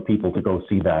get some of the people to go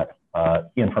see that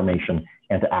information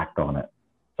and to act on it.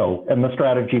 So, and the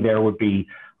strategy there would be,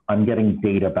 I'm getting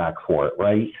data back for it,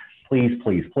 right? Please,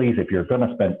 please, please, if you're going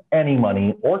to spend any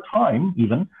money or time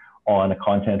even on a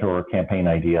content or a campaign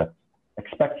idea,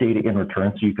 expect data in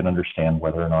return so you can understand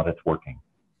whether or not it's working.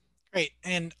 Great.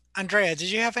 And Andrea,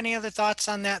 did you have any other thoughts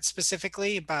on that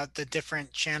specifically about the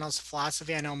different channels of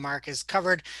philosophy? I know Mark has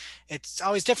covered, it's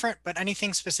always different, but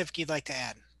anything specific you'd like to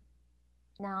add?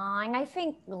 No, and I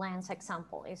think Glenn's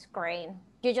example is great.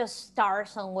 You just start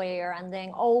somewhere and then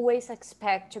always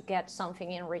expect to get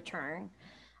something in return.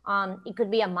 It could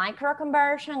be a micro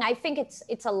conversion. I think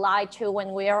it's a lie too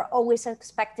when we are always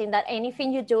expecting that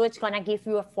anything you do, it's going to give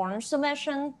you a form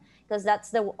submission, because that's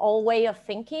the old way of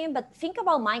thinking. But think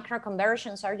about micro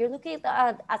conversions. Are you looking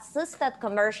at assisted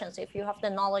conversions if you have the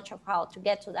knowledge of how to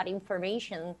get to that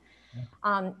information?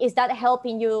 Is that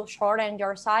helping you shorten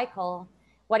your cycle?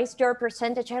 What is your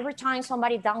percentage every time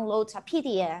somebody downloads a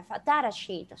PDF, a data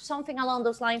sheet, something along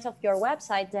those lines of your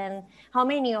website? Then how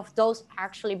many of those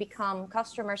actually become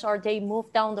customers, or they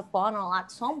move down the funnel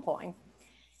at some point?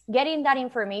 Getting that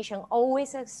information,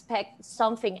 always expect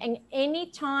something. And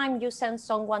anytime you send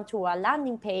someone to a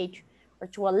landing page or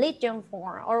to a lead gen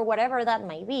form or whatever that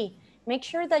may be, make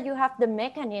sure that you have the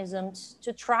mechanisms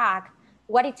to track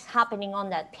what is happening on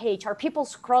that page. Are people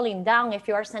scrolling down if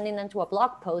you are sending them to a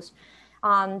blog post?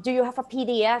 Do you have a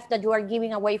PDF that you are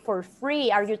giving away for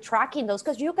free? Are you tracking those?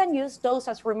 Because you can use those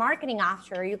as remarketing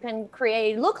after. You can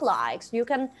create lookalikes. You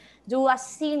can do a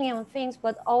zillion things,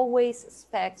 but always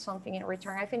expect something in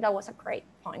return. I think that was a great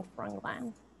point from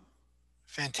Glenn.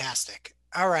 Fantastic.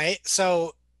 All right.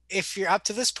 So if you're up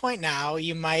to this point now,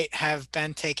 you might have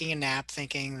been taking a nap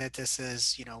thinking that this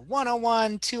is, you know,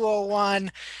 101,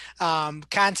 201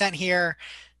 content here.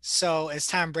 So as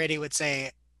Tom Brady would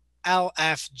say,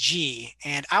 LFG,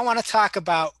 and I want to talk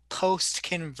about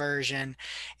post-conversion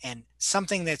and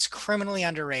something that's criminally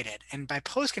underrated. And by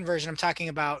post-conversion, I'm talking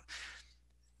about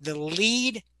the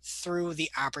lead through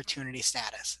the opportunity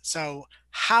status. So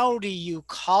how do you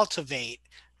cultivate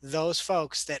those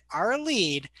folks that are a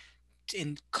lead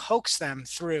and coax them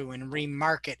through and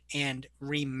remarket and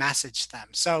remessage them?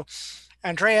 So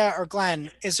Andrea or Glenn,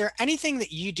 is there anything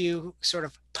that you do sort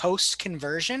of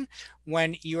post-conversion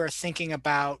when you are thinking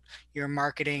about your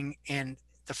marketing and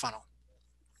the funnel?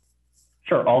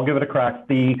 Sure, I'll give it a crack.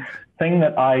 The thing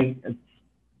that I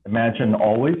imagine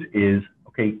always is,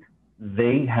 okay,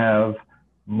 they have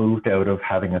moved out of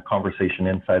having a conversation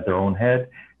inside their own head,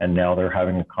 and now they're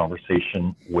having a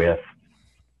conversation with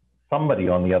somebody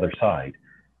on the other side.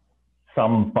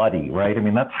 Somebody, right? I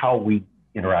mean, that's how we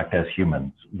interact as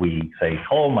humans. We say,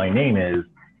 hello, my name is,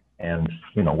 and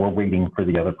you know, we're waiting for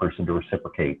the other person to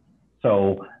reciprocate.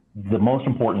 So the most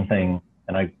important thing,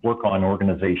 and I work on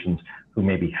organizations who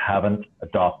maybe haven't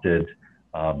adopted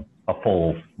a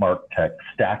full MarTech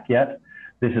stack yet.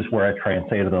 This is where I try and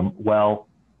say to them, well,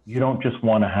 you don't just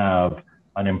want to have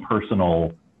an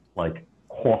impersonal, like,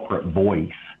 corporate voice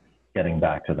getting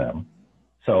back to them.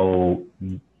 So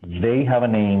they have a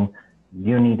name.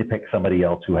 You need to pick somebody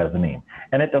else who has a name.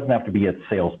 And it doesn't have to be a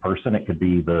salesperson. It could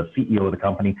be the CEO of the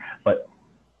company. But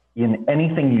in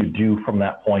anything you do from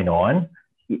that point on,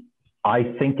 I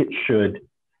think it should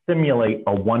simulate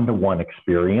a one-to-one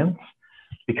experience,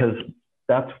 because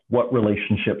that's what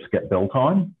relationships get built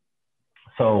on.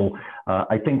 So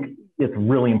I think it's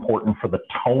really important for the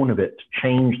tone of it to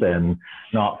change then,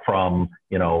 not from,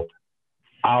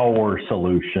 our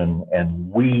solution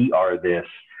and we are this.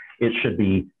 It should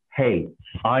be, hey,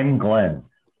 I'm Glenn.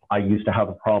 I used to have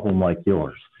a problem like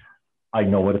yours. I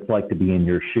know what it's like to be in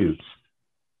your shoes.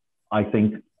 I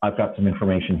think I've got some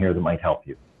information here that might help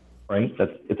you, right?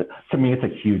 To me, it's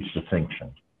a huge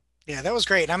distinction. Yeah, that was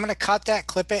great. I'm going to cut that,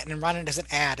 clip it, and run it as an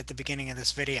ad at the beginning of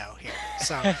this video here.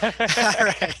 So, all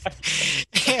right.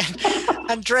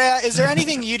 And Andrea, is there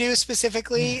anything you do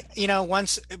specifically,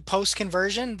 once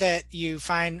post-conversion that you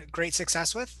find great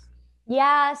success with?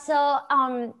 Yeah, so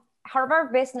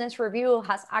Harvard Business Review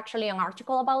has actually an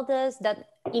article about this, that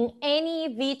in any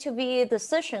B2B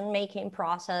decision-making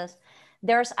process,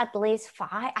 there's at least 5,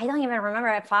 I don't even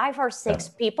remember, 5 or 6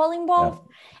 people involved.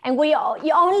 Yeah. And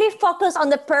you only focus on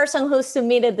the person who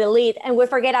submitted the lead, and we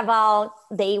forget about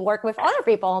they work with other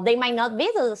people. They might not be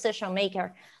the decision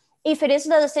maker. If it is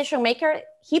the decision maker,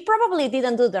 he probably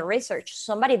didn't do the research.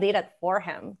 Somebody did it for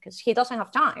him because he doesn't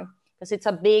have time, because it's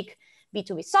a big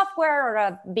B2B software or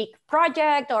a big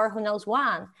project or who knows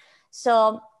what.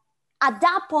 So at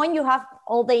that point, you have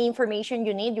all the information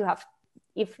you need. You have,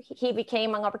 if he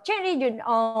became an opportunity,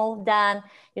 then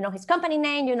his company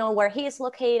name, where he is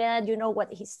located,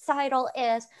 what his title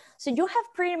is. So you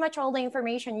have pretty much all the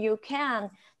information you can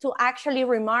to actually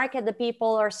remarket the people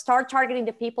or start targeting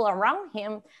the people around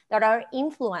him that are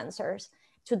influencers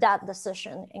to that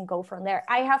decision and go from there.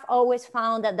 I have always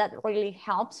found that really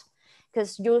helps,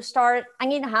 because you start,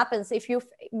 and it happens if you've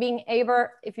been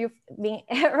ever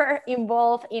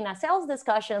involved in a sales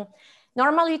discussion.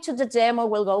 Normally to the demo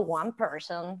will go 1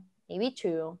 person, maybe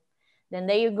 2. Then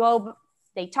they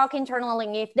talk internally,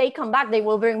 and if they come back, they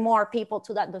will bring more people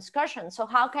to that discussion. So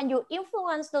how can you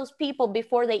influence those people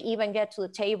before they even get to the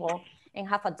table and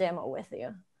have a demo with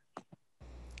you?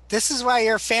 This is why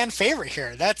you're a fan favorite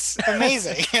here. That's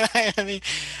amazing. I mean,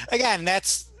 again,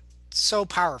 that's so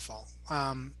powerful.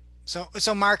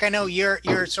 So Mark, I know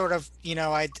you're sort of,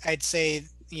 I'd say,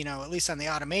 at least on the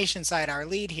automation side, our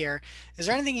lead here. Is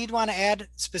there anything you'd want to add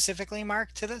specifically,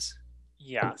 Mark, to this?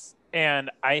 Yes.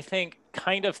 And I think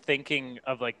kind of thinking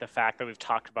of like the fact that we've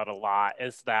talked about a lot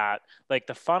is that like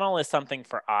the funnel is something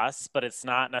for us, but it's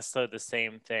not necessarily the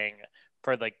same thing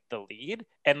for like the lead.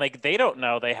 And like they don't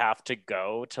know they have to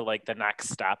go to like the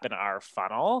next step in our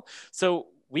funnel. So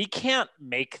we can't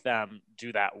make them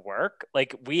do that work.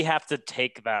 Like we have to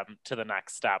take them to the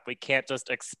next step. We can't just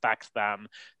expect them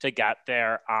to get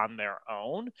there on their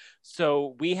own.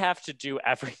 So we have to do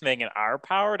everything in our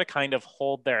power to kind of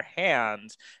hold their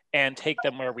hand and take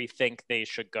them where we think they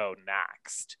should go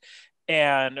next.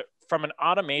 And from an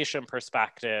automation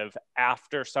perspective,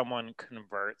 after someone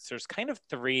converts, there's kind of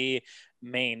 3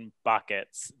 main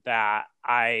buckets that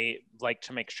I like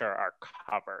to make sure are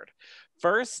covered.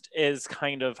 First is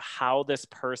kind of how this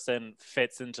person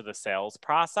fits into the sales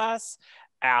process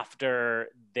after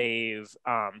they've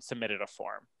submitted a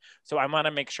form. So I want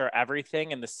to make sure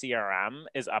everything in the CRM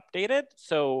is updated.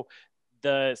 So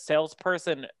the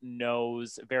salesperson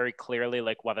knows very clearly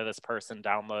like whether this person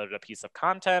downloaded a piece of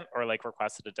content or like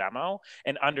requested a demo,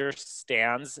 and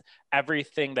understands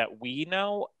everything that we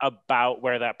know about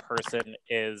where that person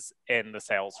is in the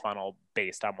sales funnel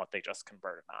based on what they just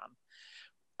converted on.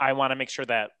 I want to make sure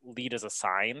that lead is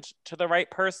assigned to the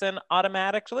right person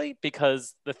automatically,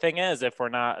 because the thing is, if we're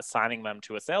not assigning them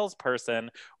to a salesperson,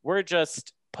 we're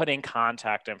just putting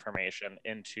contact information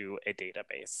into a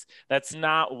database. That's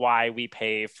not why we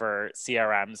pay for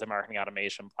CRMs and marketing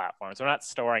automation platforms. We're not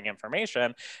storing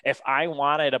information. If I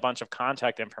wanted a bunch of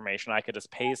contact information, I could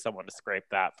just pay someone to scrape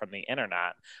that from the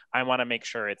internet. I want to make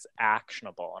sure it's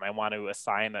actionable, and I want to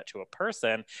assign that to a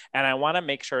person, and I want to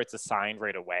make sure it's assigned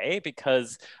right away,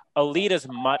 because a lead is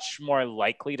much more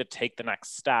likely to take the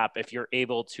next step if you're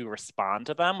able to respond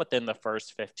to them within the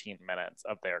first 15 minutes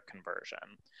of their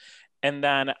conversion. And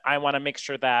then I want to make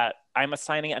sure that I'm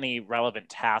assigning any relevant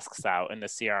tasks out in the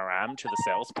CRM to the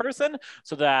salesperson,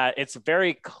 so that it's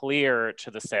very clear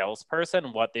to the salesperson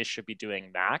what they should be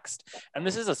doing next. And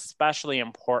this is especially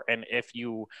important if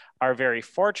you are very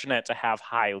fortunate to have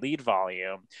high lead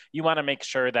volume. You want to make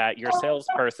sure that your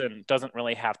salesperson doesn't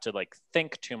really have to like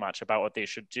think too much about what they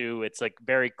should do. It's like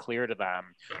very clear to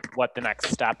them what the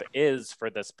next step is for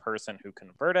this person who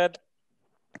converted.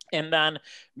 And then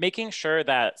making sure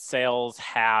that sales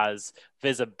has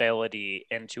visibility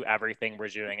into everything we're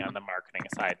doing on the marketing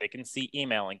side. They can see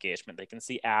email engagement, they can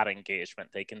see ad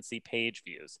engagement, they can see page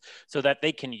views, so that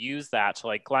they can use that to,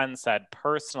 like Glenn said,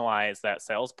 personalize that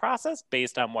sales process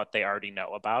based on what they already know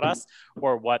about us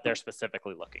or what they're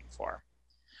specifically looking for.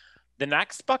 The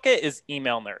next bucket is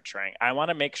email nurturing. I want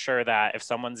to make sure that if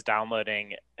someone's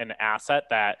downloading an asset,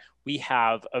 that we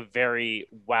have a very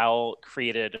well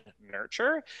created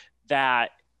nurture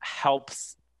that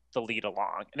helps the lead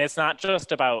along. And it's not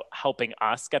just about helping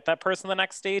us get that person to the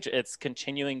next stage, it's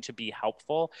continuing to be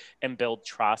helpful and build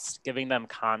trust, giving them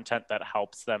content that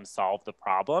helps them solve the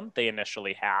problem they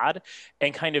initially had,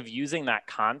 and kind of using that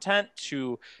content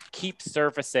to keep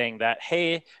surfacing that,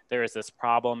 hey, there is this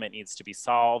problem, it needs to be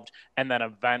solved, and then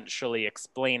eventually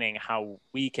explaining how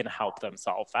we can help them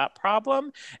solve that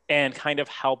problem and kind of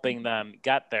helping them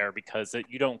get there, because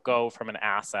you don't go from an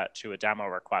asset to a demo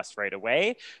request right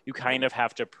away. You kind of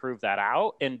have to prove that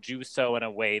out and do so in a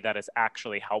way that is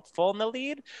actually helpful in the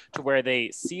lead, to where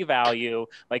they see value.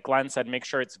 Like Glenn said, make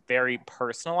sure it's very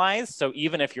personalized. So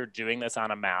even if you're doing this on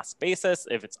a mass basis,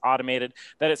 if it's automated,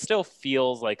 that it still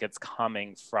feels like it's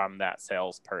coming from that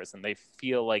salesperson. They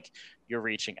feel like you're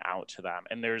reaching out to them.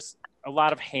 And there's a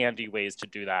lot of handy ways to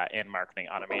do that in marketing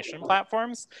automation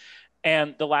platforms.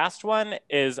 And the last one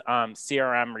is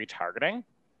CRM retargeting,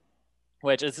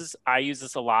 which is this, I use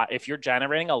this a lot. If you're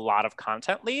generating a lot of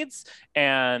content leads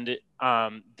and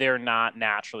they're not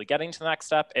naturally getting to the next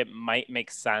step, it might make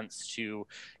sense to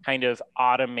kind of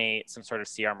automate some sort of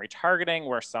CRM retargeting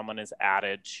where someone is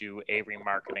added to a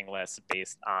remarketing list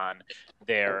based on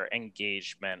their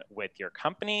engagement with your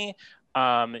company.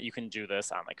 You can do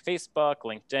this on like Facebook,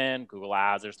 LinkedIn, Google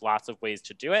Ads. There's lots of ways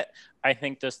to do it. I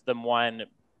think just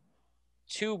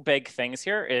two big things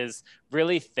here is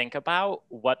really think about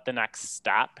what the next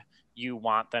step you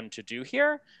want them to do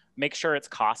here. Make sure it's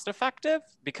cost effective,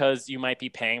 because you might be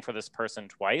paying for this person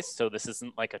twice. So this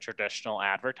isn't like a traditional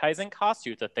advertising cost.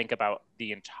 You have to think about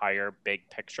the entire big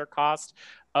picture cost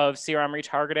of CRM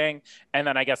retargeting. And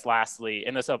then I guess lastly,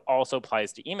 and this also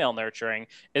applies to email nurturing,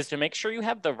 is to make sure you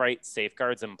have the right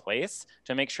safeguards in place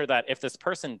to make sure that if this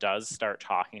person does start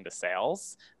talking to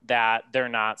sales, that they're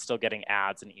not still getting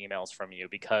ads and emails from you,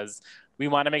 because we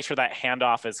want to make sure that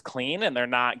handoff is clean and they're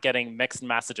not getting mixed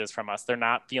messages from us. They're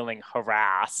not feeling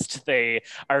harassed. They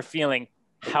are feeling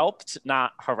helped,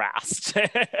 not harassed.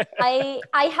 I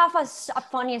have a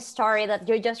funny story that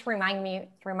you just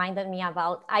reminded me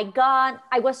about.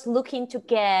 I was looking to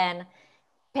get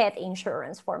pet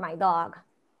insurance for my dog.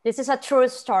 This is a true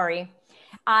story.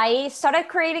 I started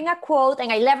creating a quote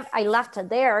and I left it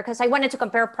there because I wanted to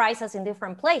compare prices in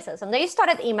different places. And they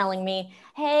started emailing me,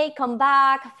 hey, come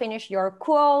back, finish your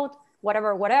quote,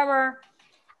 whatever.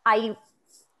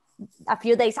 A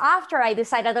few days after, I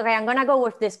decided, okay, I'm gonna go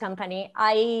with this company.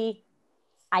 I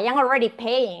am already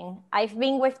paying. I've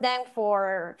been with them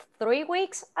for 3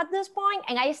 weeks at this point,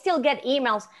 and I still get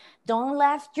emails. Don't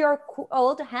left your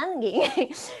quote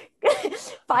hanging.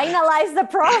 Finalize the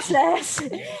process.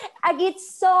 And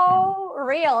it's so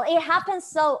real. It happens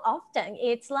so often.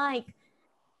 It's like,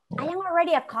 I am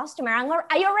already a customer.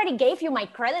 I already gave you my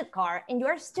credit card, and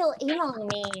you're still emailing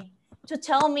me to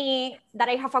tell me that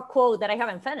I have a quote that I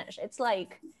haven't finished. It's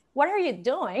like, what are you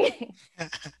doing?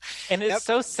 And it's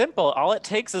so simple. All it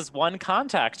takes is one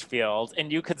contact field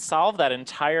and you could solve that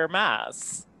entire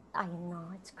mess. I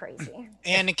know, it's crazy.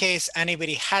 And in case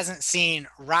anybody hasn't seen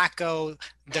Rocco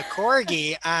the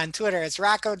Corgi on Twitter, it's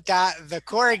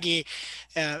Rocco.thecorgi,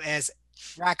 as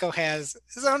Rocco has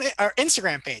his own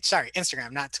Instagram page. Sorry,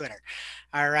 Instagram, not Twitter.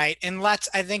 All right. And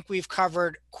I think we've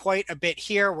covered quite a bit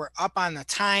here. We're up on the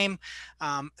time.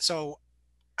 So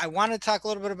I want to talk a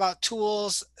little bit about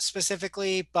tools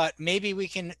specifically, but maybe we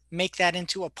can make that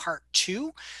into a part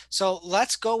 2. So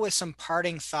let's go with some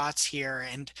parting thoughts here.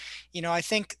 And, I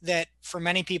think that for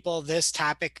many people, this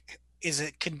topic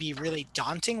could be really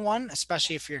daunting one,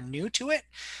 especially if you're new to it.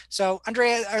 So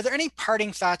Andrea, are there any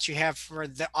parting thoughts you have for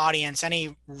the audience?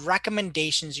 Any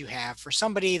recommendations you have for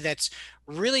somebody that's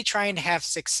really trying to have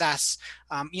success,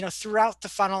 throughout the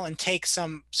funnel and take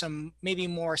some maybe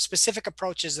more specific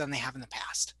approaches than they have in the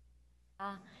past?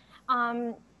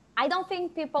 I don't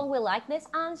think people will like this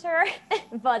answer,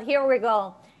 but here we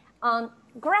go.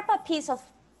 Grab a piece of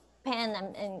pen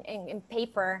and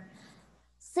paper.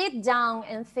 Sit down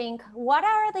and think, what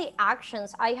are the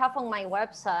actions I have on my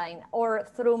website or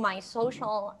through my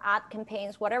social ad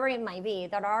campaigns, whatever it might be,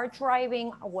 that are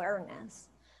driving awareness?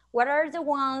 What are the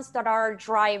ones that are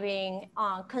driving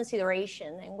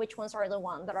consideration, and which ones are the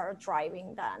ones that are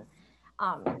driving that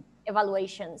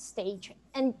evaluation stage?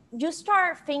 And you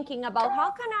start thinking about,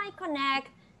 how can I connect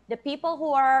the people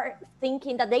who are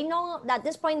thinking that they know, at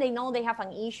this point, they know they have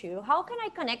an issue? How can I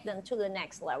connect them to the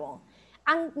next level?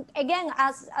 And again,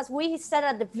 as we said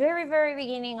at the very, very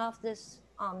beginning of this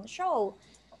show,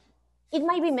 it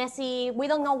might be messy. We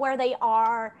don't know where they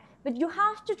are, but you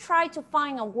have to try to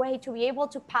find a way to be able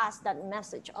to pass that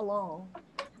message along.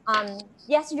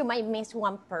 Yes, you might miss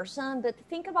one person, but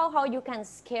think about how you can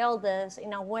scale this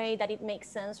in a way that it makes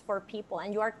sense for people.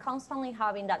 And you are constantly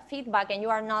having that feedback, and you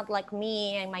are not like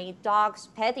me and my dog's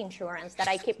pet insurance that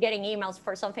I keep getting emails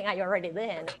for something I already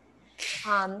did.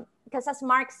 Because as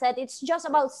Mark said, it's just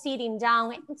about sitting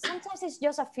down. And sometimes it's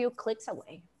just a few clicks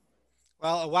away.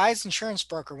 Well, a wise insurance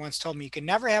broker once told me you can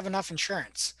never have enough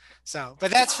insurance. So, but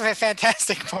that's a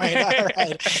fantastic point. All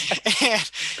right.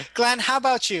 And Glenn, how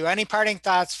about you? Any parting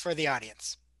thoughts for the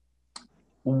audience?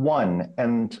 One,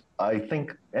 and I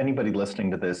think anybody listening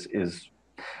to this is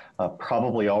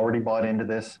probably already bought into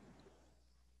this.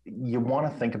 You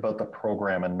want to think about the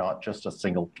program and not just a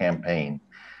single campaign.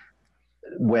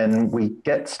 When we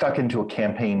get stuck into a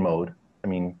campaign mode, I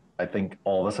mean, I think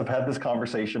all of us have had this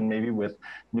conversation maybe with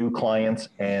new clients,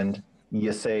 and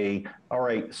you say, all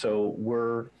right, so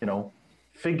we're,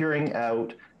 figuring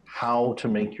out how to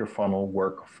make your funnel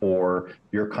work for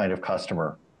your kind of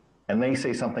customer. And they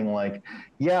say something like,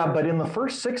 yeah, but in the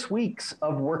first 6 weeks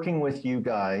of working with you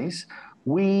guys,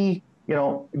 we,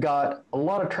 got a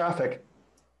lot of traffic,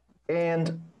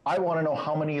 and I want to know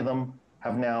how many of them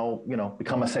have now,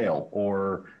 become a sale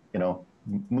or,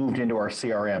 moved into our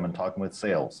CRM and talking with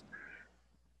sales.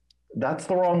 That's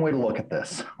the wrong way to look at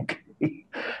this. Okay.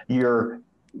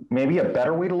 Maybe a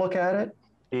better way to look at it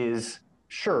is,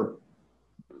 sure,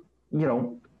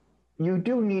 you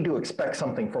do need to expect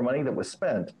something for money that was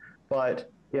spent,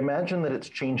 but imagine that it's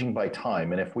changing by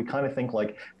time. And if we kind of think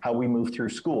like how we move through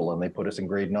school, and they put us in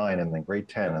grade 9 and then grade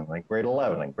 10 and then grade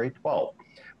 11 and grade 12.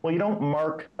 Well, you don't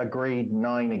mark a grade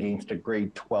 9 against a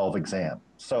grade 12 exam.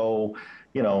 So,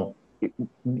 your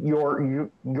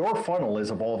funnel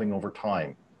is evolving over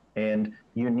time, and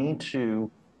you need to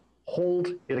hold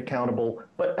it accountable,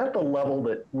 but at the level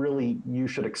that really you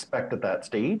should expect at that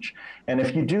stage. And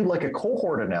if you do like a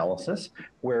cohort analysis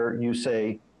where you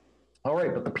say, all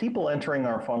right, but the people entering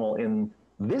our funnel in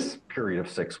this period of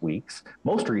 6 weeks,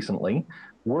 most recently,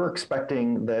 we're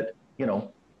expecting that,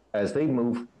 as they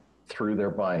move through their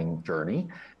buying journey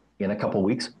in a couple of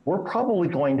weeks, we're probably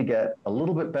going to get a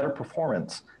little bit better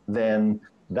performance than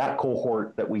that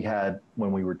cohort that we had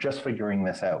when we were just figuring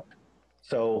this out.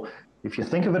 So if you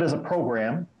think of it as a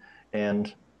program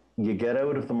and you get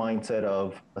out of the mindset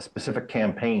of a specific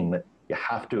campaign that you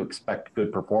have to expect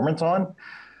good performance on,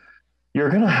 you're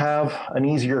going to have an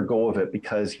easier go of it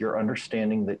because you're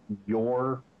understanding that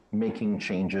you're making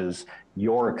changes,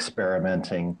 you're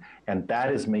experimenting, and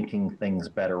that is making things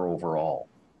better overall.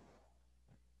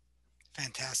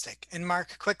 Fantastic. And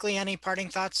Mark, quickly, any parting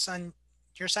thoughts on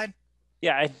your side?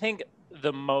 Yeah, I think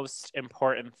the most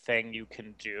important thing you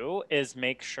can do is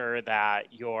make sure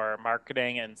that your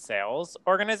marketing and sales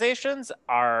organizations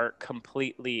are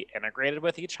completely integrated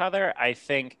with each other. I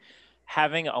think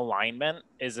having alignment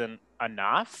isn't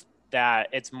enough, that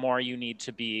it's more you need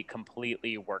to be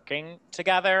completely working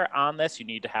together on this. You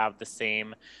need to have the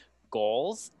same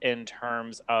goals in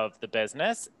terms of the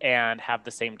business and have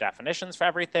the same definitions for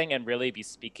everything and really be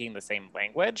speaking the same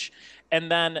language. And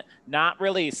then not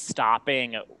really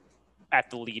stopping at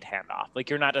the lead handoff. Like,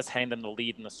 you're not just handing them the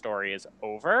lead and the story is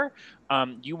over.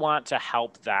 You want to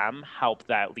help them help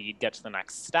that lead get to the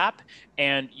next step.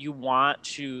 And you want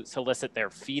to solicit their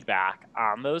feedback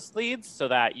on those leads so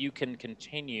that you can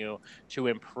continue to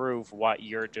improve what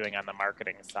you're doing on the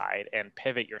marketing side and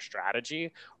pivot your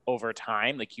strategy over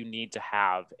time. Like, you need to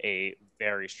have a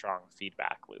very strong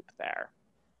feedback loop there.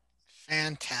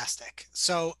 Fantastic.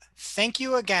 So thank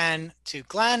you again to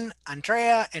Glenn,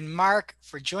 Andrea, and Mark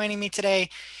for joining me today.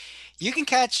 You can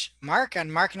catch Mark on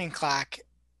Marketing Clock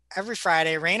every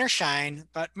Friday, rain or shine.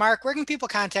 But Mark, where can people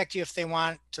contact you if they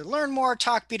want to learn more,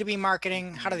 talk B2B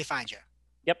marketing? How do they find you?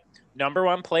 Yep. Number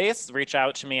one place, reach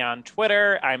out to me on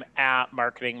Twitter. I'm at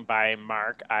Marketing by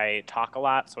Mark. I talk a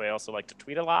lot, so I also like to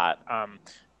tweet a lot.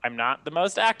 I'm not the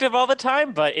most active all the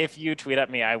time, but if you tweet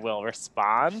at me, I will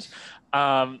respond.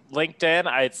 LinkedIn,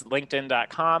 it's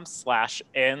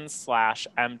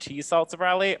linkedin.com/in/MT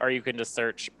Saltarelli, or you can just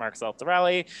search Mark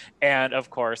Saltarelli, and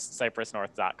of course,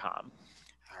 cypressnorth.com.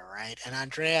 All right. And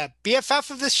Andrea,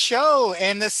 BFF of the show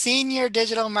and the senior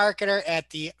digital marketer at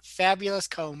the Fabulous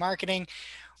Co-Marketing.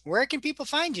 Where can people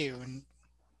find you?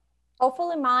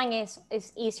 Hopefully mine is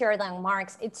easier than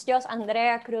Mark's. It's just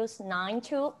Andrea Cruz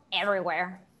 92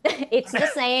 everywhere. It's the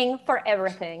same for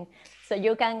everything. So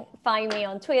you can find me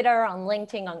on Twitter, on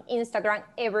LinkedIn, on Instagram,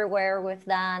 everywhere with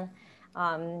that.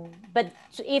 But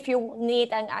if you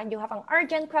need and you have an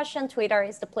urgent question, Twitter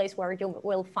is the place where you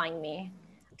will find me.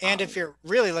 And if you're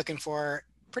really looking for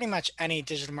pretty much any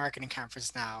digital marketing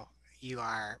conference now, you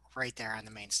are right there on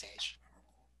the main stage.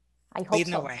 I hope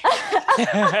Leading so. the way.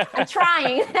 I'm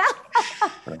trying.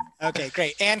 Okay,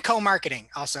 great. And co-marketing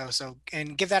also. So,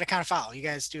 and give that account a follow. You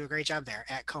guys do a great job there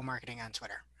at co-marketing on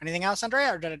Twitter. Anything else,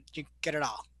 Andrea, or did you get it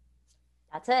all?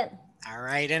 That's it. All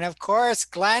right. And of course,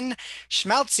 Glenn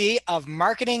Schmeltzy of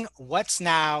Marketing What's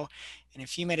Now. And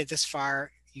if you made it this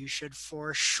far, you should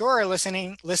for sure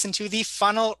listen to the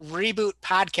Funnel Reboot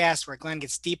podcast, where Glenn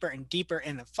gets deeper and deeper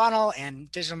in the funnel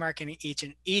and digital marketing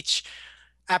each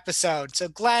episode. So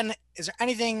Glenn, is there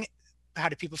anything, how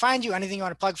do people find you? Anything you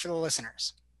want to plug for the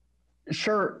listeners?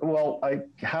 Sure. Well, I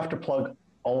have to plug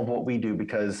all of what we do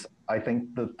because I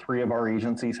think the three of our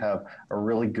agencies have a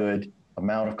really good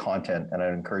amount of content, and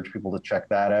I'd encourage people to check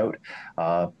that out.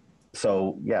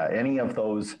 So yeah, any of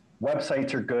those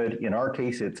websites are good. In our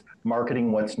case, it's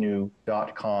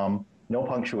marketingwhatsnew.com, no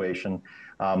punctuation.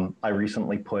 I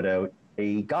recently put out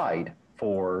a guide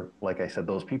for, like I said,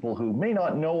 those people who may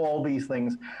not know all these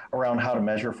things around how to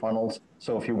measure funnels.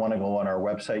 So if you want to go on our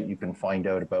website, you can find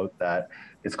out about that.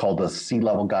 It's called the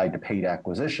C-Level Guide to Paid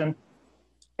Acquisition.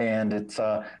 And it's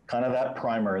kind of that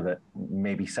primer that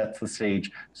maybe sets the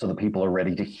stage so that people are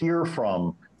ready to hear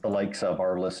from the likes of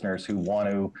our listeners who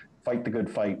want to fight the good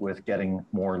fight with getting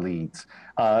more leads.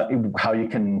 How you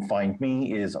can find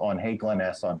me is on Hey Glenn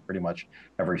S on pretty much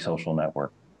every social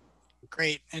network.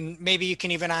 Great. And maybe you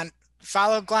can even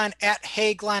follow Glenn at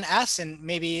Hey Glenn S, and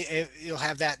maybe you'll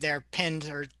have that there pinned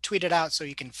or tweeted out so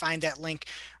you can find that link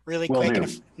really quick. And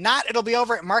if not, it'll be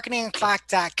over at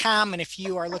marketingoclock.com. And if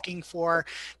you are looking for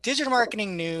digital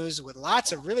marketing news with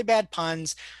lots of really bad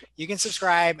puns, you can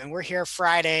subscribe. And we're here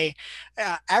Friday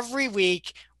every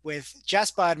week with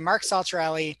Jess Budd, Mark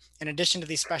Saltarelli, in addition to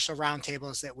these special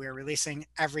roundtables that we're releasing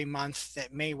every month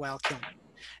that may well kill me.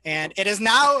 And it is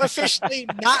now officially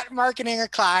not Marketing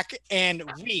O'Clock, and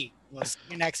we will see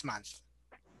you next month.